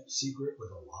you have kept secret with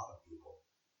a lot of people.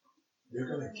 They're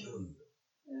going to kill you.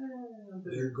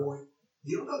 They're going.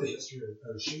 You don't know the history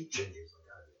of shape changers like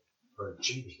I do, or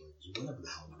changelings, or whatever the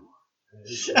hell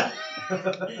you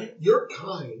are. Your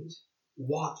kind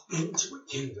walk into a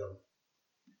kingdom,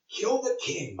 kill the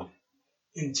king,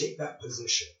 and take that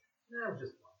position. No,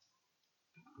 just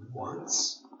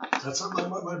Once. That's how my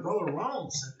brother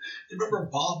Ronald said. You remember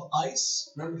Bob Ice?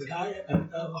 Remember the guy I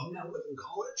hung out with in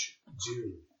college?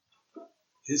 Dude.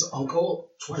 His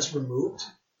uncle, twice removed,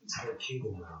 entire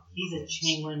kingdom around. He's a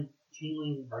chainling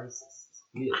racist.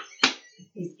 Yeah.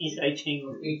 He's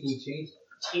anti-chainling. 18 chains.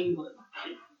 Chainling.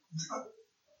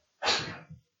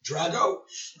 Drago?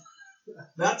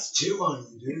 That's two on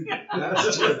you, dude.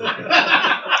 That's two.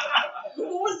 Who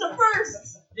was the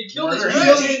first? He killed his He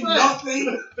friend. did nothing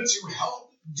to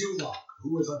help Duloc,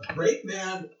 who was a great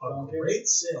man, a great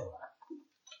sailor.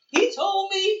 He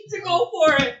told me to go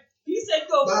for it. He said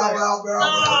go for it.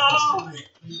 No.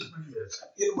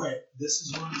 Either way, this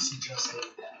is what I'm suggesting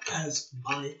as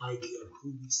my idea of who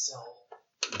we sell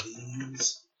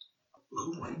these,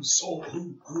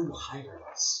 who hired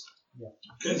us. You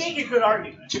 'Cause, make a good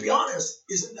argument. to be honest,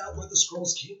 isn't that where the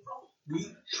scrolls came from?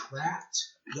 We tracked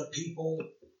the people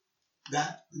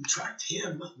that we tracked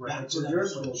him back to that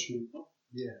village.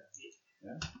 Yeah.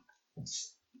 What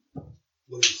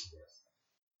do you suggest?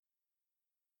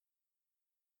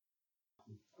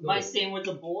 Am I staying with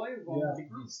the boy or going with the You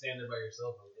group? can stand there by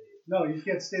yourself. No, you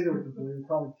can't stay there with the boy. You'll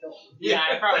probably kill him. Yeah,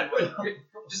 I probably would.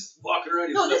 Just walking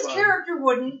around. No, this character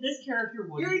wouldn't. This character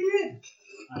You wouldn't. already did.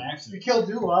 Actually, You killed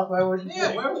Duloc, why would you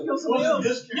Yeah, why would you kill somebody else?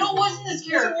 No, it wasn't this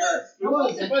character. It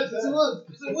was. It was. Yes, it was.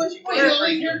 So once you Wait, The fire only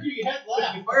breathe character you had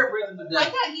left. you fire breathe them to I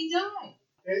death. thought he died.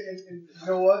 And you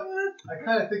know what? I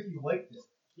kind of think you liked it.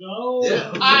 No.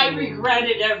 Yeah. I regret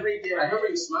it every day. I remember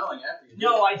you smiling after you.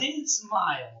 No, I didn't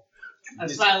smile. I'm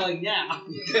smiling now.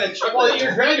 You kind of chuckled. Well,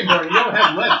 you're Dragonborn. You don't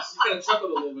have lips. You kind of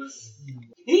chuckled a little bit.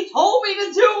 He told me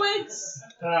to do it.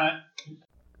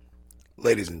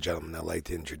 Ladies and gentlemen, I'd like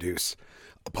to introduce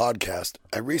a podcast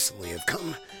I recently have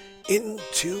come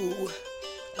into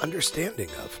understanding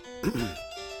of.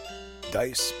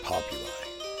 Dice Populi.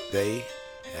 They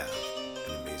have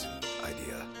an amazing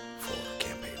idea for a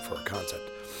campaign, for a concept.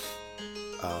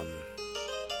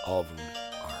 All of them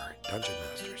are dungeon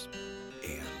masters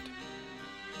and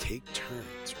take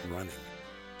turns running,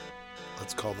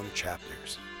 let's call them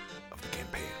chapters of the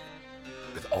campaign,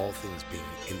 with all things being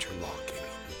interlocking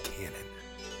and canon.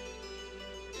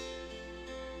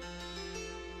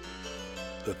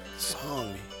 The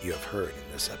song you have heard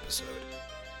in this episode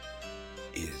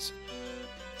is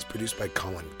produced by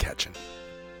Colin Ketchen.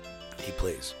 He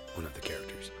plays one of the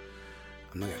characters.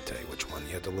 I'm not going to tell you which one.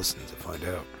 You have to listen to find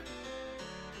out.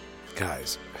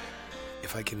 Guys,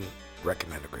 if I can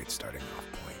recommend a great starting off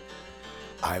point,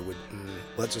 I would,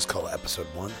 let's just call it episode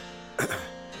 1,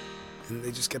 and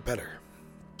they just get better.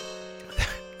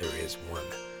 There is one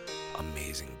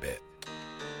amazing bit,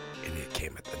 and it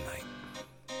came at the night.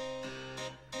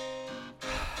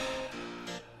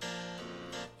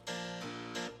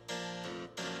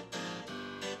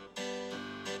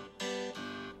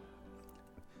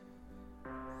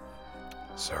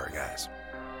 Sorry, guys.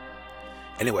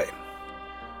 Anyway,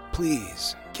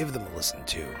 please give them a listen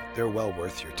too. They're well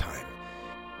worth your time.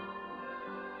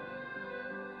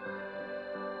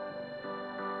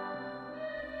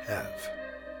 Have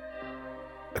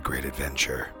a great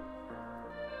adventure.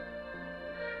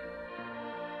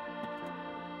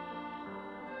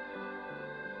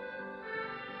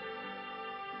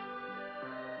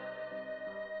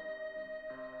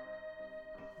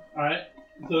 Alright,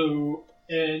 so,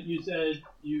 and you said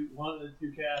you wanted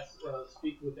to cast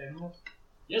Speak with Animals?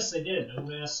 Yes, I did. I'm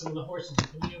going to ask some of the horses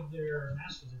if any of their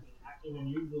masters have been acting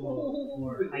unusual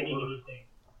or hiding anything.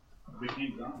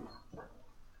 Became zombies.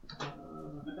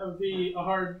 That would be a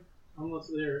hard, unless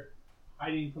they're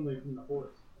hiding something from the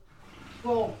horse.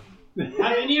 Well,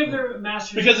 have any of their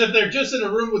masters... Because if they're just in a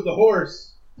room with the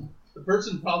horse, the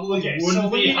person probably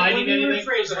wouldn't be hiding anything.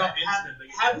 Rephrase that.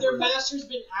 Have their masters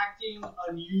been acting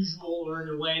unusual or in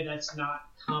a way that's not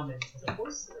common to The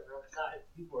horses are outside.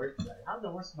 People are inside. How do the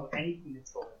horses know anything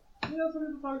that's going on? Yeah, some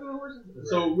people talk to the horses.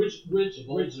 So which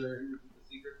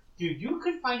Dude, you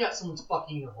could find out someone's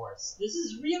fucking your horse. This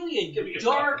is really a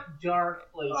dark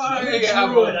place.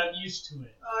 I'm used to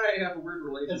it. I have a weird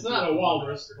relationship. It's not a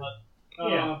walrus, but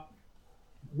Yeah.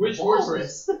 which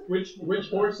Walrus. horses? Which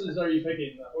horses are you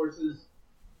picking? The horses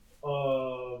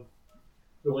of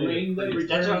the wing that That's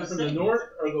what I returned was from the saying. north,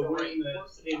 or Pick the the wing right that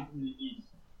horse. came from the east?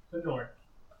 The north.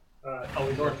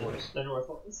 Oh, north horse. The north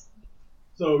horse.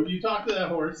 So you talk to that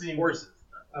horse. Horses.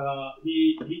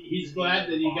 He's glad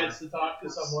that he gets to talk to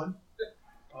someone.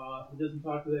 He doesn't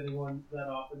talk to anyone that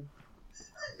often.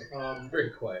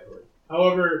 Very quiet horse.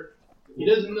 However, he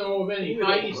doesn't know of any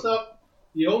hidey stuff.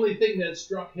 The only thing that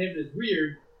struck him as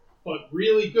weird, but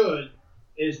really good,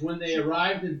 is when they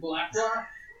arrived in Blackrock,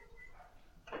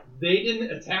 they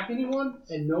didn't attack anyone,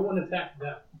 and no one attacked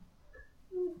them.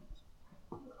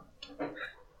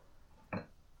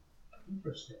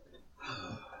 Interesting.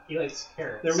 He likes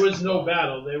carrots. There was no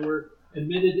battle. They were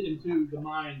admitted into the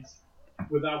mines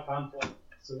without conflict.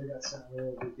 So they got sent on a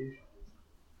little vacation.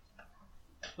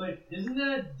 But isn't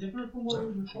that different from what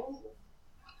we were told?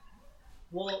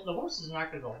 Well, the horses are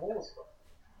not going to go whole.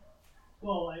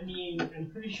 Well, I mean, I'm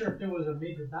pretty sure if there was a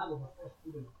major battle, the horse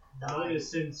would have died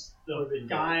since the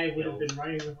guy would have been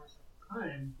riding the horse at the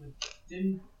time. But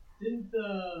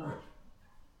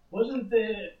wasn't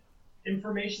the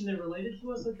information that related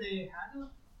to us that they had a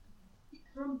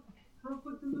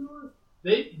conflict in the north?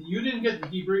 You didn't get the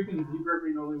debriefing. The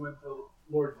debriefing only went to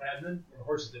Lord Padman. The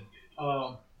horses didn't get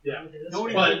it. Yeah. Okay, that's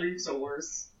Nobody fine. debriefs a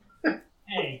horse.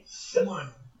 Hey, come on.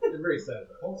 They're very sad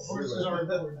about it. Horses are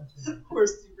important to me.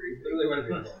 Horse debriefing. They want to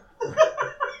be involved.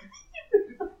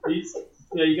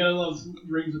 You gotta love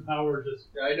Rings of Power just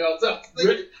Yeah, I know.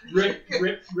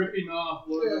 It's ripping off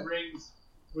Lord of the Rings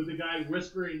with the guy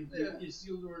whispering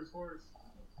Isildur's horse.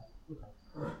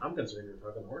 I'm concerned you're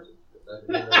talking horses. That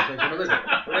means I think another day.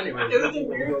 But anyway. It was a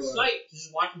weird sight to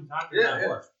just watch him talk to that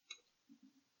horse.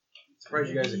 Surprised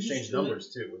you guys exchanged numbers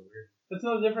too. It was weird. It's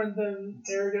no different than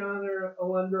Aragon or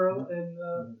Elendro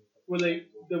and where they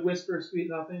whisper sweet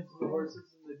nothings to the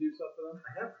horses and they do stuff to them.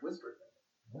 I have whispered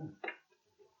that.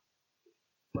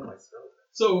 What am I spelling?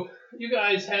 So you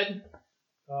guys head.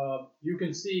 You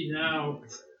can see now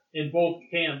in both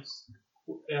camps,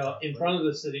 in front of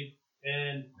the city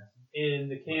and in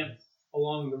the camp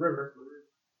along the river,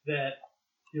 that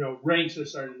ranks are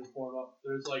starting to form up.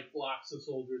 There's like blocks of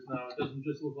soldiers now. It doesn't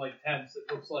just look like tents. It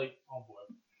looks like, oh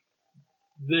boy,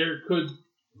 there could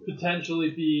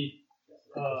potentially be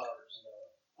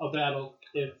a battle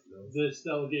if this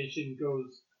delegation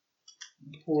goes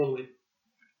poorly.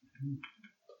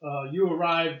 You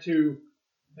arrive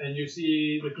and you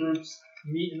see the groups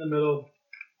meet in the middle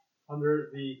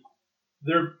under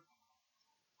their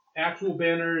actual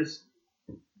banners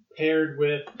paired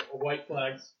with white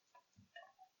flags.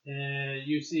 And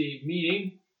you see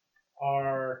meeting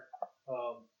are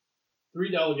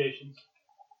 3 delegations.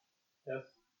 Yes.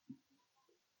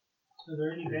 Are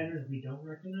there any banners we don't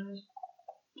recognize?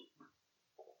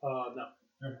 No.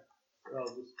 Okay.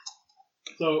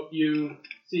 So you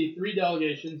see 3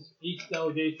 delegations. Each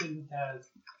delegation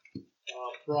has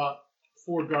brought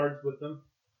 4 guards with them.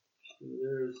 So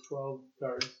there's 12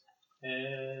 guards,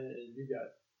 and you guys.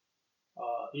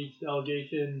 Each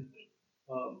delegation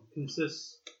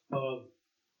consists of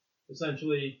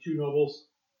essentially 2 nobles.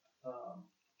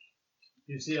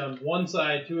 You see on one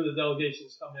side, 2 of the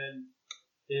delegations come in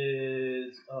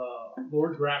is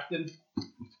Lord Grafton,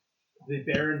 the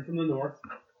Baron from the north,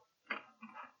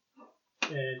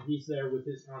 and he's there with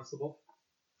his constable.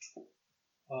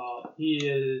 He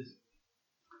is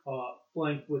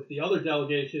flanked with the other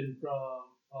delegation from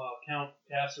Count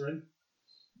Kasserin.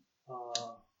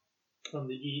 from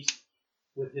the east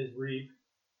with his reeve.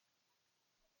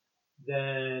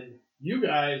 Then you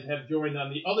guys have joined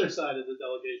on the other side of the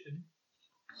delegation.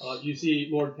 You see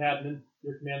Lord Cadman,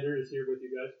 your commander, is here with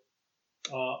you guys.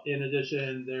 In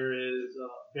addition, there is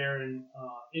Baron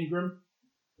Ingram,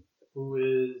 who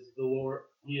is the Lord.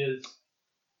 He is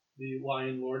the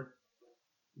Lion Lord,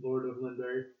 Lord of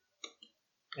Lindberry.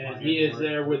 And he is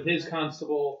there with his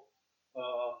constable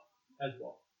as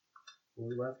well. What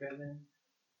was the last guy's name?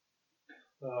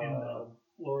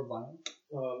 Lord Lion.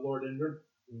 Lord Ingram.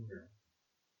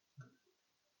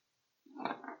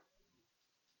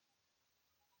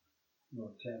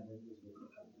 Lord Cadman is with the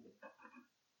company.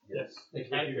 Yes. The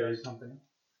Cadbury company.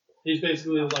 He's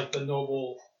basically like the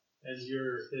noble, and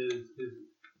you're his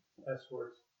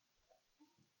escorts.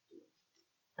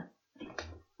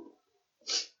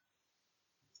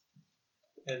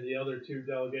 And the other two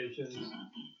delegations,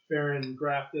 Baron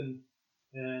Grafton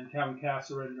and Count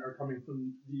Kasserin, are coming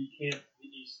from the camp to the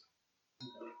east,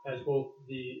 as both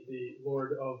the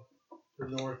Lord of the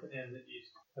North and the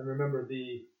East. And remember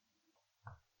the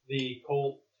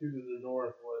Colt to the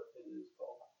north, what it is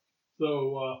called.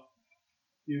 So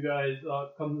you guys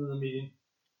come to the meeting.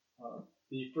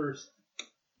 The first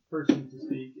person to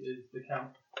speak is the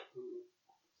Count, who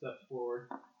steps forward,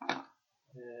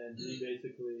 and he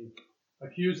basically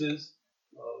accuses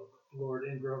of Lord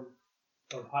Ingram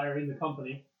of hiring the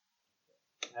company.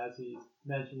 As he's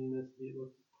mentioning this, he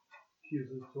looks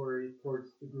accusatory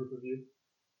towards the group of you,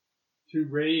 to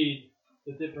raid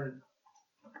the different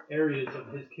areas of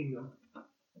his kingdom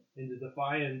in the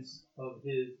defiance of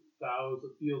his vows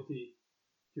of fealty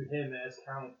to him as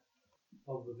Count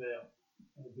of the Vale.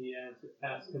 And he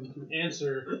asked him to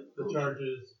answer the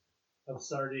charges of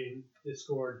starting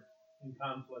discord and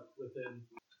conflict within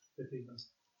the kingdom.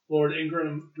 Lord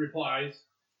Ingram replies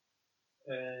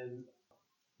and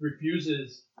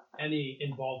refuses any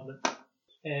involvement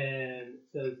and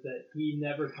says that he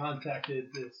never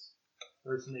contacted this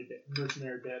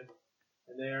mercenary band,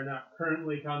 and they are not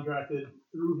currently contracted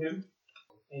through him,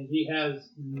 and he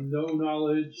has no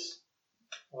knowledge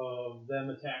of them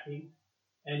attacking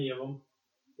any of them.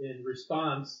 In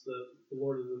response, the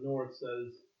Lord of the North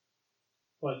says,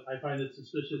 "But I find it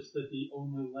suspicious that the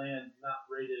only land not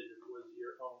raided was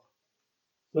your own."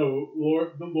 So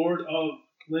the Lord of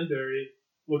Lindberry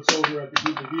looks over at the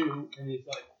group of you, and he's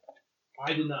like,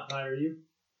 "I did not hire you.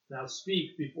 Now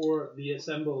speak before the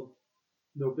assembled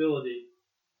nobility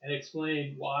and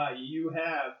explain why you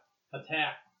have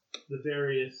attacked the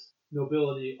various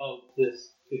nobility of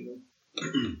this kingdom."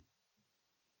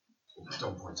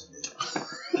 Don't point to me.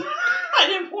 I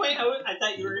didn't point. I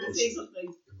thought you were going to say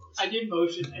something. I did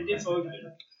motion. I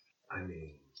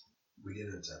mean, we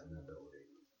didn't attack nobility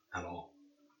at all.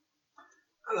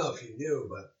 I don't know if you knew,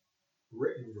 but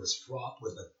Britain was fraught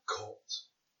with a cult.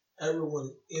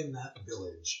 Everyone in that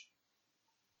village.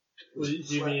 Well, do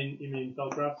you mean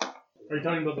Felcroft? Are you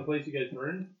talking about the place you guys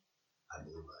burned? I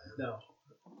believe I am. No.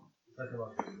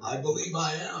 I believe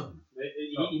I am.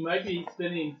 He might be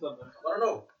spinning something. I don't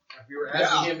know. If you were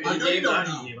asking him I in know game, you not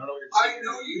don't in game. I don't know what I you're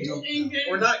know you don't. saying.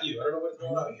 Or not you. I don't know what's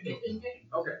going on.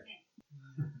 Okay.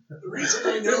 The reason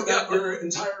I know that our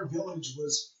entire village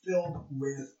was filled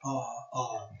with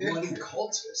bloody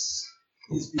cultists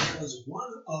is because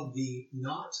one of the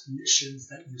not missions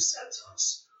that you sent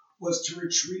us was to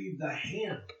retrieve the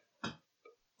hand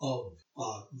of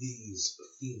these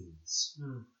fiends.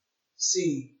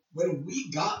 See, when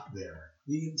we got there,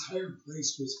 the entire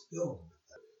place was filled with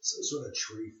some sort of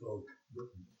tree folk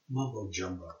mumbo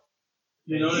jumbo.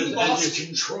 You lost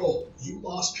control. You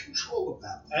lost control of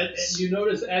that place. You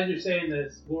notice as you're saying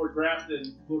this, Lord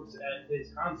Grafton looks at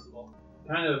his constable,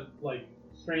 kind of like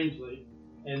strangely,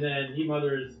 and then he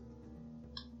mutters,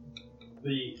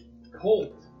 "The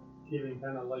cult," giving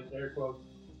kind of like air quotes,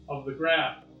 "of the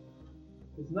Graft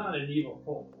is not an evil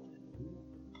cult."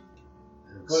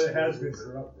 But it has been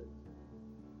corrupted.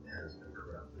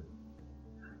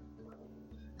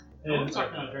 And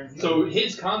so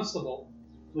his constable,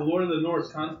 the Lord of the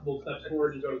North's constable, steps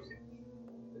forward and goes,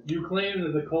 "You claim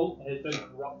that the cult has been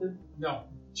corrupted?" No.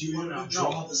 Do you want to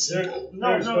draw the symbol?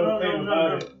 No,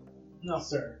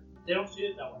 sir. They don't see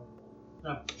it that way.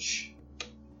 No. Shh.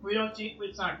 We don't see it.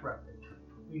 It's not corrupted.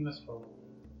 We misspoke.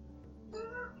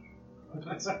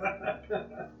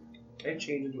 And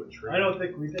change into a tree. I don't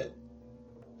think we did.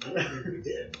 We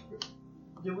did.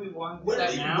 Do we want When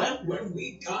that we, now? when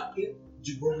we got in,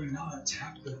 were we not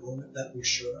attacked the moment that we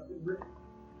showed up in Britain?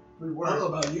 We I don't know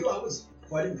about you, I was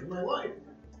fighting for my life.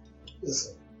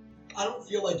 Listen, I don't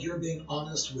feel like you're being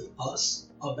honest with us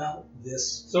about this.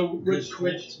 So which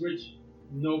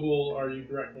noble are you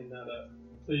directing that at?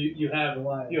 So you have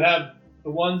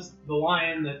the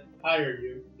lion that hired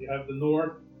you. You have the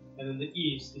north and then the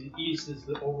east. And the east is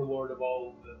the overlord of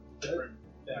all of the different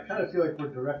I kind of feel like we're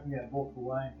directing at both the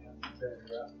lion and the bear.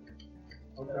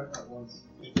 Okay. At once.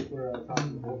 We're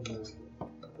talking about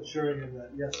assuring him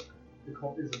that yes, the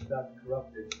cult is in fact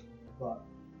corrupted, but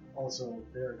also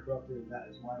they are corrupted, and that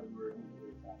is why we're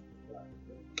equally talking about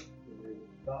that. We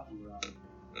thought we were on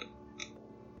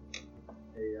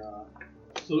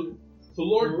So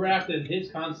Lord Grafton,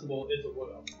 his constable is a wood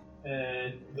elf,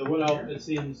 and the wood elf, it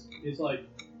seems, is like,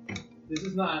 this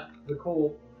is not the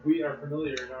cult we are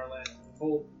familiar in our land. The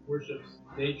cult worships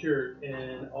nature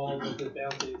and all of the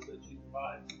bounties that she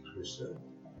provides. Understood.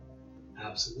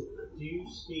 Absolutely. Do you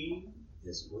see?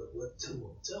 Yes.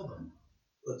 Tell them.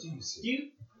 What do you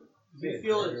see? Do you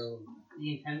feel it's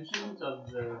the intentions of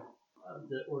the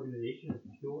organization is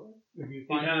pure? Or do you He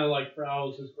find kind of like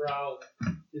frowns his brow.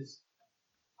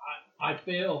 I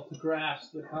fail to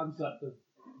grasp the concept of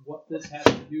what this has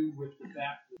to do with the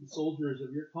fact that the soldiers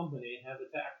of your company have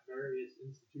attacked various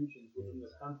institutions within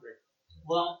this country.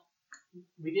 Well,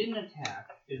 we didn't attack,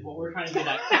 is what we're trying to get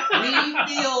at.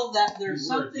 We feel that there's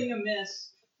something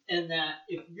amiss, and that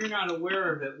if you're not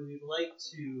aware of it, we'd like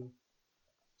to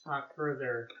talk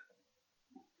further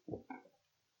to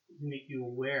make you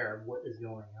aware of what is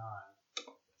going on,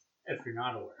 if you're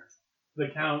not aware. The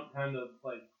Count kind of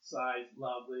like sighs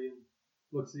loudly and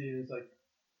looks at you and is like,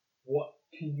 what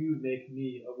can you make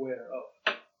me aware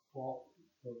of? well,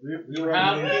 You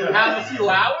have a few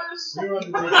hours? we were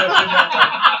under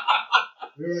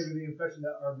the impression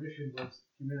that our mission was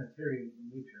humanitarian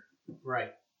in nature.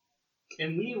 Right.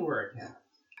 And we were attacked.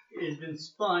 It has been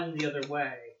spun the other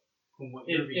way from what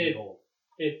you're being told.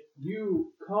 If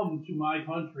you come to my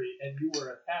country and you were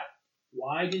attacked,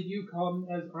 why did you come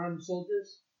as armed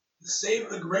soldiers? Save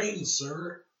the grain,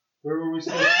 sir. Where were we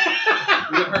supposed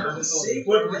to? Save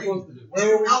Where the were we grain. supposed to?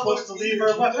 Where were we supposed to leave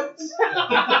our weapons?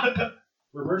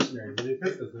 We're mercenaries. They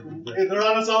picked us. They're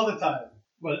on us all the time.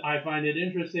 But I find it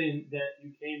interesting that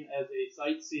you came as a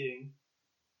sightseeing,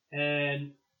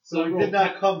 and So we did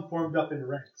not come formed up in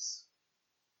ranks.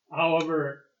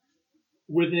 However,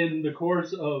 within the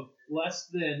course of less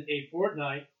than a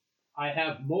fortnight, I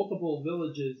have multiple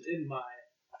villages in my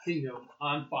kingdom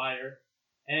on fire,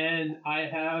 and I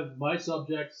have my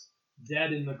subjects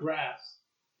dead in the grass,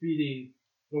 feeding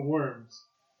the worms.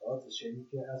 Well, it's a shame you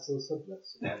can't ask those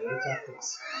subjects about their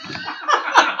tactics.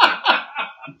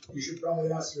 You should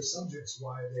probably ask your subjects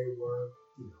why they were,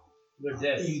 They're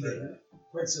dead. aiding.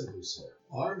 Quite simply, sir.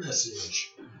 Our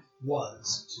message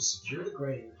was to secure the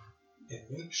grain and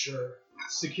make sure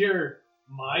Secure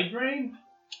my grain?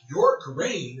 your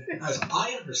grain, as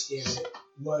I understand it,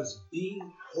 was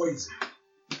being poisoned.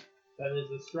 That is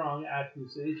a strong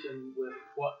accusation with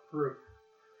what proof?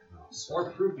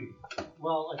 Or proofing.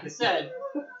 Well, like I said,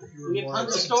 If you were We have more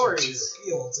tons of attentive stories. to the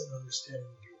fields and understanding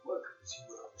of your workers, you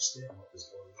would understand what was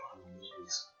going on in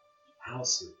those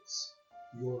houses.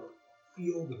 Your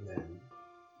field men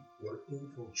were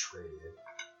infiltrated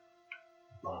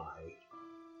by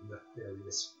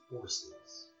nefarious forces.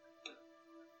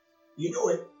 You know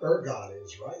what ergot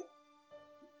is, right?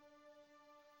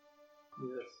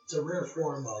 Yes. It's a rare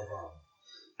form of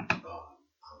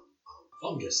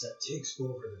fungus that takes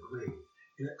over the grain,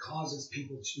 and it causes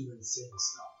people to do insane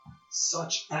stuff,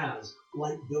 such as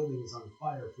light buildings on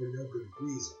fire for no good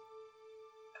reason.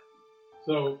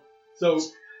 So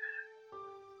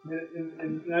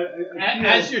And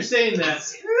as you're saying that,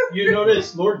 you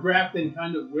notice Lord Grafton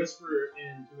kind of whisper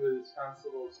into his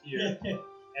constable's ear,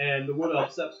 and the wood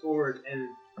elf steps forward, and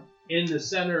in the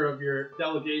center of your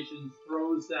delegation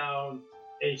throws down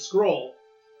a scroll,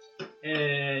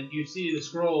 and you see the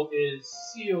scroll is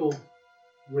sealed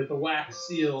with a wax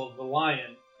seal of the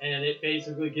lion, and it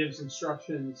basically gives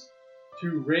instructions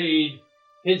to raid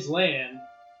his land.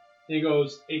 And he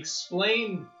goes,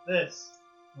 explain this.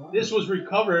 This was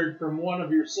recovered from one of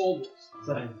your soldiers.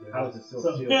 How is it still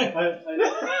So, sealed?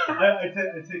 I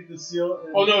take the seal.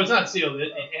 And Oh no, it's not sealed.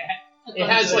 It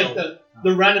has like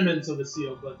the remnants of the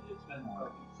seal, but it's been.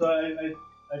 So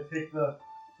I take the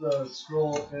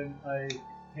scroll and I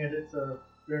hand it to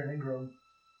Baron Ingram.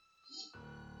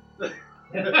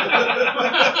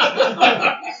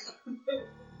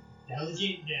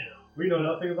 delegate down. We know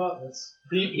nothing about this.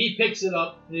 He picks it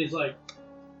up and he's like,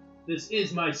 "This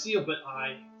is my seal, but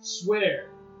I swear."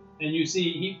 And you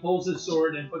see, he pulls his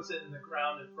sword and puts it in the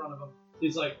ground in front of him.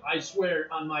 He's like, "I swear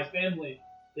on my family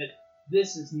that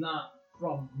this is not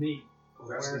from me."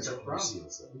 Who has Where is it control of your from?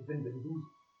 seals?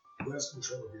 Who has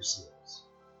control of your seals?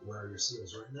 Where are your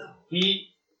seals right now? He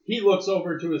looks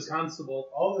over to his constable,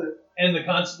 All the and the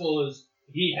constable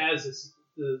he has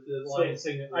the the So, lion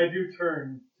signet. I do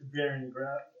turn to Baron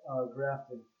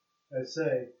Grafton. I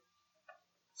say,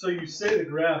 so you say the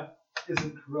graft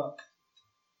isn't corrupt.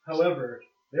 However,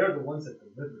 they are the ones that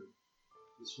delivered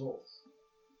the scrolls.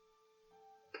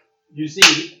 You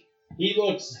see, he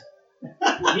looks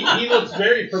he looks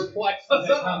very perplexed at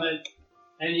that comment,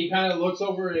 and he kind of looks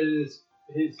over at his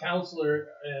counselor,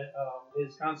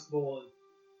 his constable, and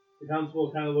the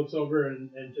constable kind of looks over and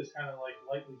just kind of like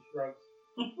lightly shrugs.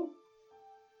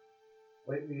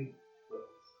 Lightly.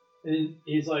 And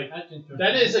he's like, That's interesting.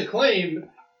 that is a claim.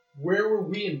 Where were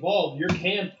we involved? Your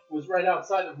camp was right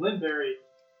outside of Linbury,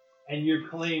 and your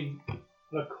claim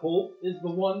the cult is the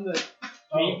one that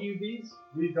gave you these?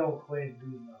 We don't claim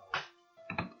we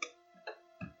know.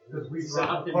 Because we sent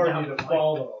Dropped a him party down to the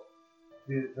follow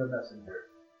the messenger.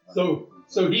 So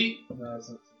he No, it's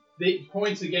not. they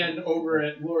points again over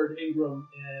at Lord Ingram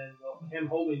and him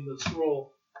holding the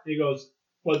scroll. He goes,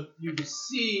 but you can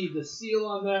see the seal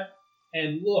on that,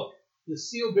 and look, the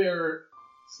seal bearer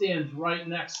stands right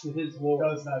next to his It lord.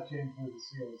 does not change where the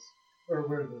seals, or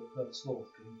where the scrolls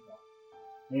came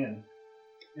from. And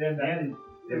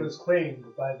it was claimed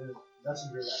by the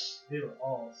messenger that they were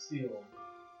all sealed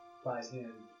by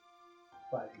him,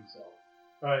 by himself.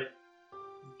 All right,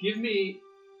 give me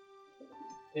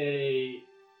a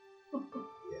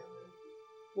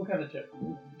what kind of check?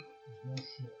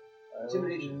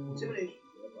 Intimidation.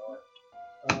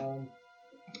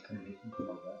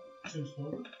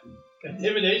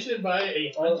 Intimidation by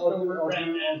a I'll hunched over do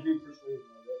rat. persuasion.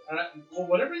 All right, well,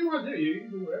 whatever you want to do, you can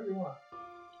do whatever you want.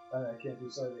 I can't do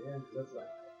sleight of hand because that's like.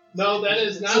 No, that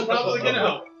is not probably going to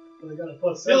help. But I got a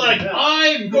plus You're 7 like, now.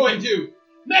 I'm going to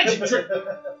magic trick.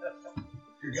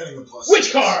 You're getting a plus.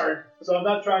 Which card? So I'm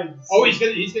not trying to. Oh, he's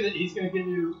gonna give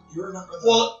you. You're not gonna.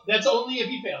 Well, that's only if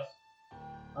he fails.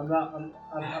 I'm not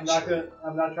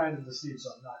trying to deceive, so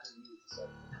I'm not going to use the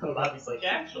second. Bobby's like,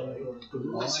 actually. The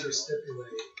rules here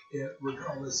stipulate,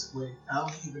 regardless, when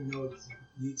Al even knows,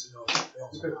 needs to know if it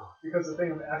fails or not. Because the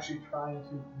thing I'm actually trying to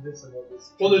convince him of is.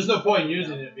 Well, there's no point in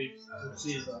using it if he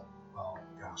succeeds. Well,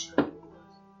 gotcha.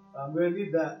 I'm going to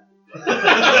need that.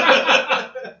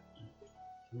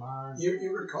 Come on.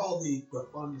 You recall the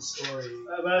fun story.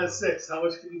 I'm at a 6. How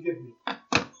much can you give me?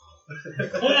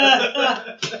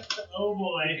 Oh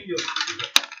boy.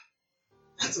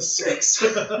 That's a 6.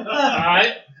 All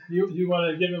right, you want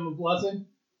to give him a blessing?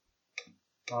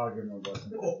 I'll give him a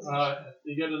blessing.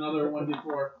 You get another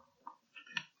 1d4.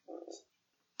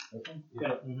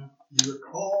 Yeah. You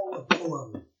recall a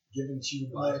poem given to you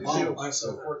by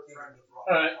so 14.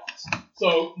 All right.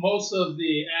 So most of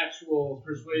the actual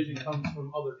persuasion comes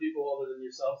from other people other than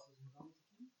yourself.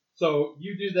 So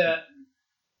you do that,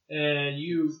 and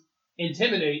you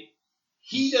intimidate.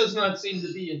 He does not seem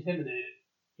to be intimidated.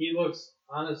 He looks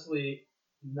honestly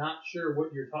not sure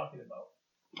what you're talking about.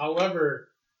 However,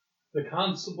 the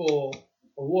constable,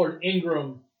 Lord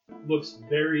Ingram, looks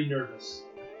very nervous.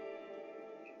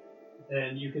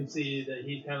 And you can see that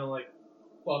he's kind of like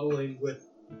fuddling with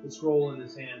the scroll in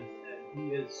his hand,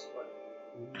 and he is like,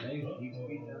 you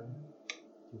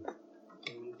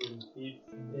can keep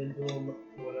into him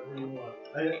whatever you want.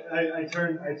 I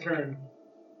turn.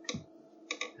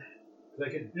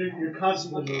 Your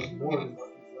constable knows more than what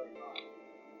he's letting on.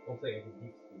 One thing I can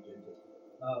keep the gentle.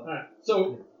 Alright,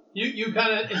 so you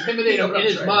kind of intimidate him in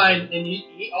his mind, and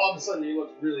he all of a sudden he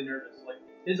looks really nervous. Like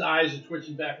his eyes are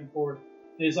twitching back and forth.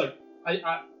 And he's like,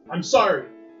 I'm sorry,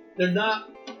 they're not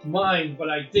mine, but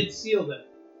I did seal them.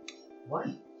 What?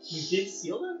 You did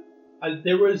seal them?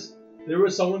 There was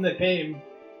someone that came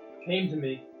to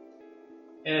me,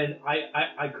 and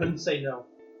I couldn't say no,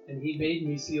 and he made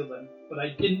me seal them, but I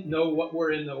didn't know what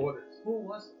were in the orders. Who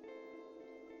was it?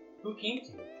 Who came to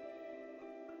you?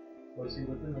 Was he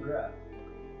within the graph?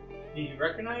 Do you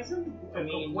recognize him? I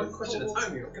mean, One question at a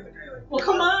time here. Look at the guy like. well,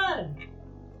 come on!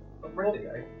 Don't break the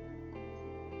guy.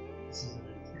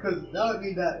 Because that would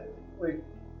mean that. Wait.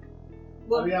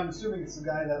 Well, I mean, I'm assuming it's the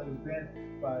guy that was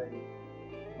banished by.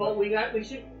 but we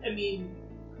should, I mean,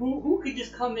 who could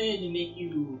just come in and make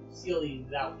you seal these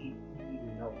without you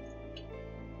even knowing?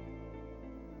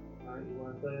 You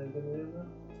want to play anything now?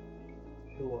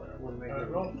 Sure. One way Alright,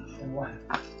 roll. And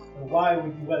why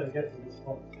would you let it get to this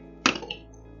point?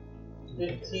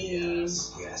 15.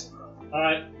 Yes, bro.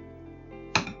 Alright.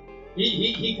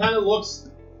 He kind of looks.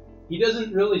 He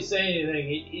doesn't really say anything.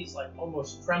 He's like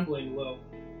almost trembling a little.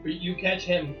 But you catch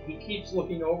him. He keeps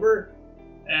looking over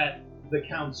at the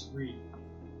Count's reeve.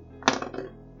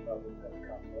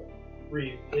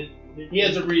 Reeve. He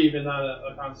has a reeve and not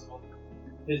a constable.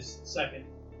 His second.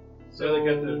 So, they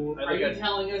got the- are you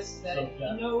telling us that So he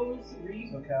Cass. knows Reeve?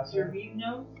 So Cass. Your Reeve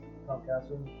knows? Count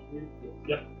Catherine.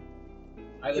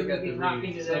 I Should look we at be the talking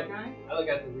reed. to that guy? I look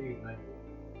at the reed and I go,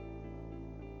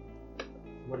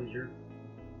 what is your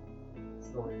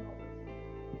story on this?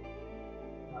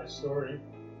 My story.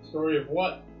 Story of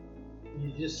what?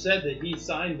 You just said that he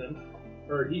signed them,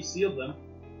 or he sealed them.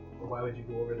 Or why would you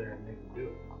go over there and make them do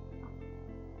it?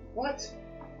 What?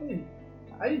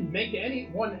 I didn't make any.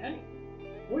 What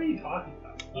are you talking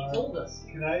about? He told us.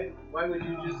 Can I? Why would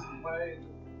you just, why,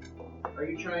 are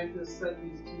you trying to set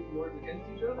these two lords against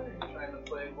each other? Are you trying to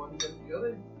play one against the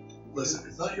other? Listen,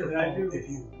 it's not your Can I fault do- if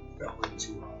you fell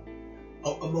into a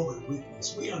moment of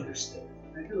weakness. We understand.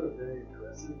 I do a very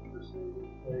aggressive persuasion.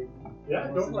 Like,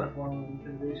 Yeah, go for it. form of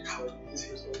intimidation. Like, easy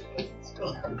persuasion.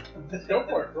 Go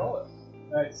for it. Roll it.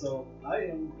 Alright, so I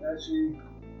am actually.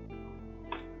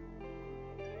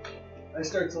 I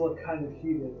start to look kind of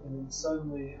heated, and then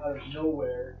suddenly, out of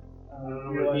nowhere, I don't know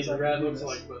what realize heated I red can do looks this.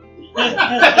 like, but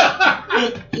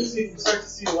You start to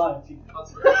see a lot of teeth.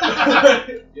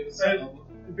 Give us And some.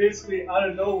 basically, out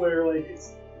of nowhere, like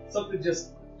it's something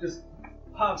just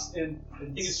pops in,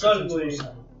 and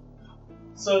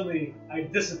suddenly I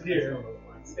disappear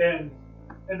and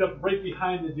end up right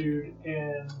behind the dude,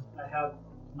 and I have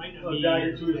Might not a be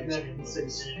dagger to his neck actually and say,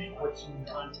 "Speak what you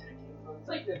want." It's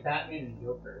like the Batman and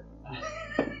Joker.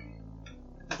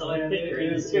 That's all I And picture. it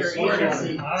in is the scary smart.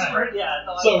 agency. Alright. Yeah, that's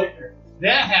all So- I picture.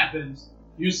 that happens.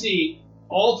 You see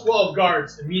all 12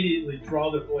 guards immediately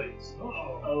draw their blades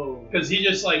Oh. because he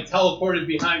just like teleported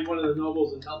behind one of the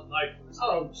nobles and held a knife from his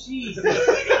throat. Oh, Jesus.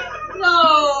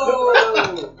 No!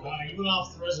 You went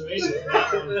off the reservation. for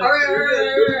that one.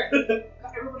 Alright.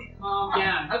 Everybody calm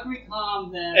down. How can we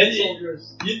calm them, And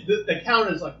soldiers? The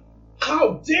count is like,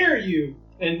 "How dare you!"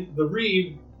 And the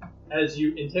reeve, as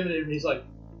you intimidate him, he's like,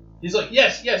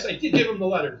 yes, I did give him the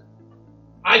letters.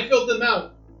 I filled them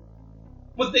out,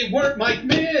 but they weren't my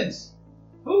commands.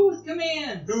 Whose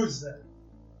commands? Who's that?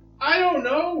 I don't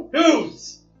know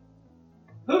whose.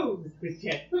 Whose?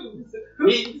 Yeah, whose?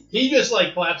 He just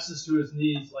like collapses to his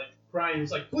knees, like crying.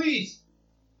 He's like, "Please,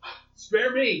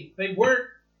 spare me. They weren't."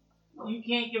 You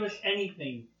can't give us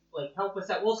anything. Like, help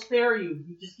us out. We'll spare you.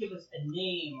 You just give us a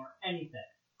name or anything.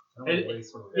 I don't wanna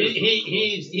waste one of those.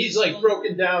 He's like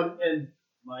broken down, and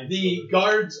the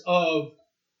guards of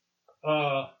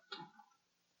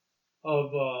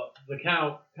the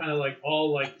count kind of like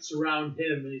all like surround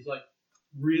him, and he's like,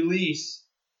 "Release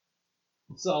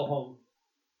Selholm."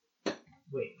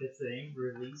 Wait, that's the name?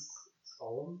 Release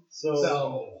Solemn? So,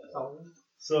 Solemn?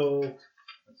 so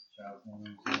That's a child's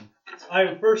name. too.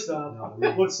 I first off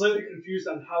was slightly confused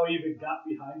on how I even got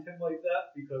behind him like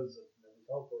that because I've never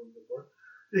teleported before.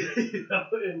 You know,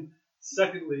 and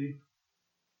secondly,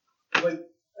 like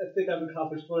I think I've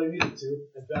accomplished what I needed to.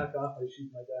 I back off. I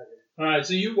shoot my dagger. All right,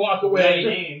 so you walk Right away.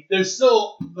 name. There's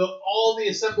still all the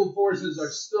assembled forces are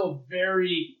still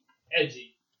very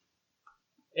edgy,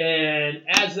 and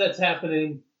as that's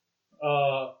happening,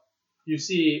 you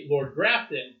see Lord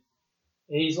Grafton,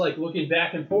 and he's like looking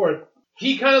back and forth.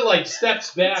 He kind of like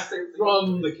steps back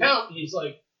from the count, and he's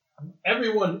like,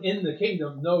 "Everyone in the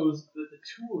kingdom knows that the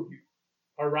two of you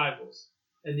are rivals,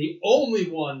 and the only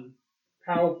one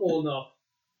powerful enough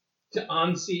to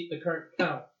unseat the current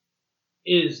count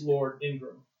is Lord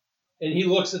Ingram." And he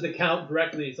looks at the count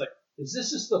directly. He's like, "Is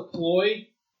this just a ploy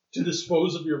to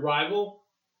dispose of your rival,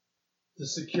 to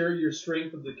secure your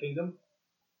strength of the kingdom?"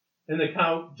 And the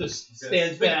count just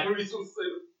stands back,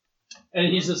 and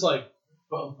he's just like,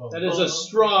 "That is a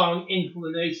strong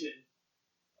inclination.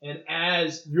 And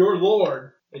as your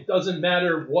lord, it doesn't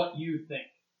matter what you think."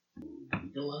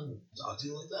 You'll let him talk to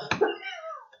you like that?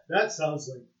 That sounds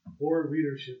like poor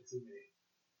leadership to me.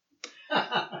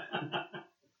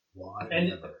 Why? And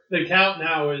never? the count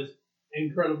now is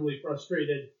incredibly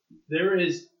frustrated. There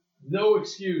is no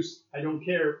excuse. I don't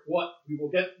care what. We will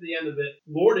get to the end of it.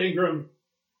 Lord Ingram,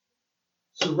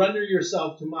 surrender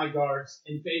yourself to my guards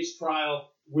and face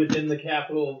trial within the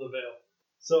capital of the Vale.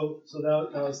 So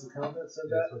that was the count that said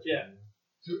that. Yeah.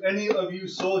 To any of you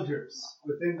soldiers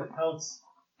within the count's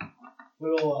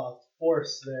little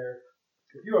force there,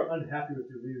 if you are unhappy with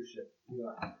your leadership, you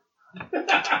are.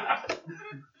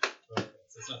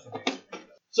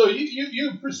 So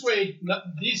you persuade,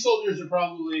 these soldiers are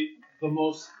probably the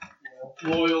most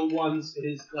loyal ones,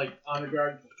 his like honor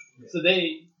guard. So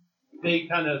they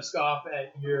kind of scoff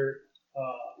at your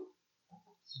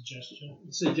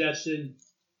suggestion,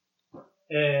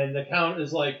 and the count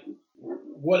is like,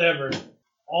 "Whatever,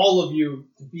 all of you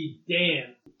to be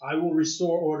damned. I will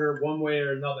restore order one way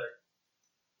or another."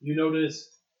 You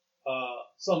notice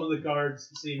some of the guards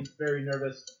seem very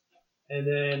nervous, and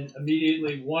then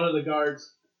immediately one of the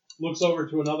guards looks over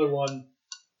to another one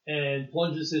and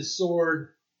plunges his sword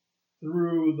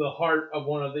through the heart of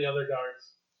one of the other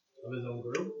guards. Of his own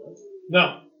group?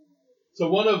 No. So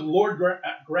one of Lord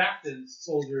Grafton's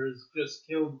soldiers just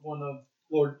killed one of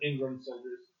Lord Ingram's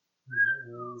soldiers.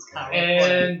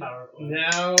 And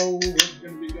now we're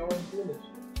going to be going to initiative.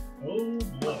 Oh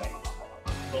boy.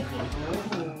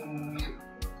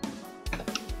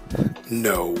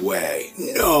 No way.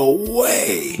 No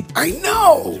way. I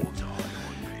know.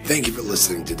 Thank you for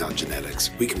listening to Dungeonetics.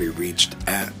 We can be reached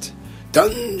at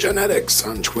Dungeonetics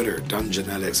on Twitter,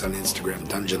 Dungeonetics on Instagram,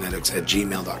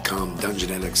 Dungeonetics@gmail.com,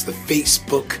 Dungeonetics, the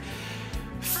Facebook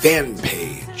fan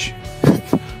page.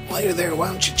 While you're there, why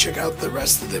don't you check out the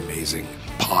rest of the amazing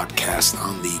podcasts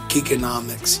on the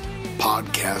Geekonomics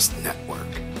Podcast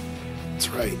Network. That's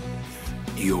right.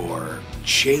 Your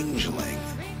Changeling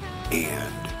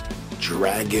and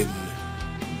Dragon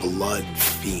Blood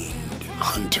Fiend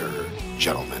Hunter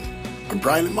gentlemen are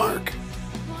Brian and Mark.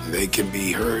 They can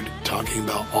be heard talking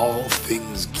about all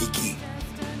things geeky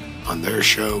on their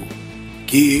show,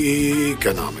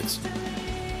 Geekonomics.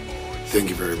 Thank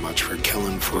you very much for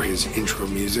Kellen for his intro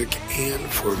music and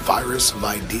for Virus of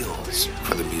Ideals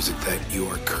for the music that you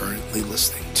are currently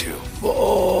listening to.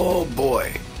 Oh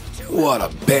boy, what a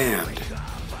band.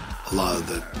 A lot of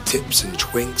the tips and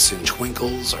twinks and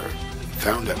twinkles are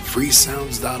found at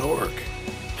freesounds.org.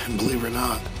 And believe it or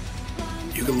not,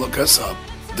 you can look us up,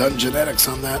 Dungeonetics,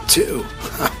 on that too.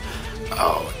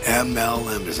 Oh,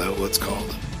 MLM, is that what it's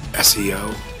called?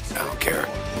 SEO? I don't care.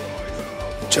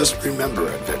 Just remember,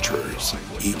 adventurers,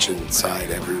 each inside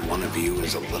every one of you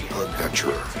is a little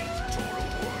adventurer,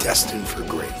 destined for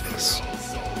greatness.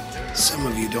 Some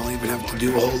of you don't even have to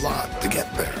do a whole lot to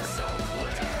get there.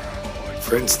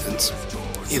 For instance,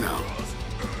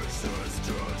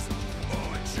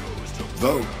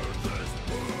 vote.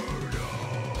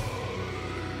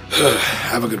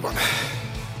 Have a good one.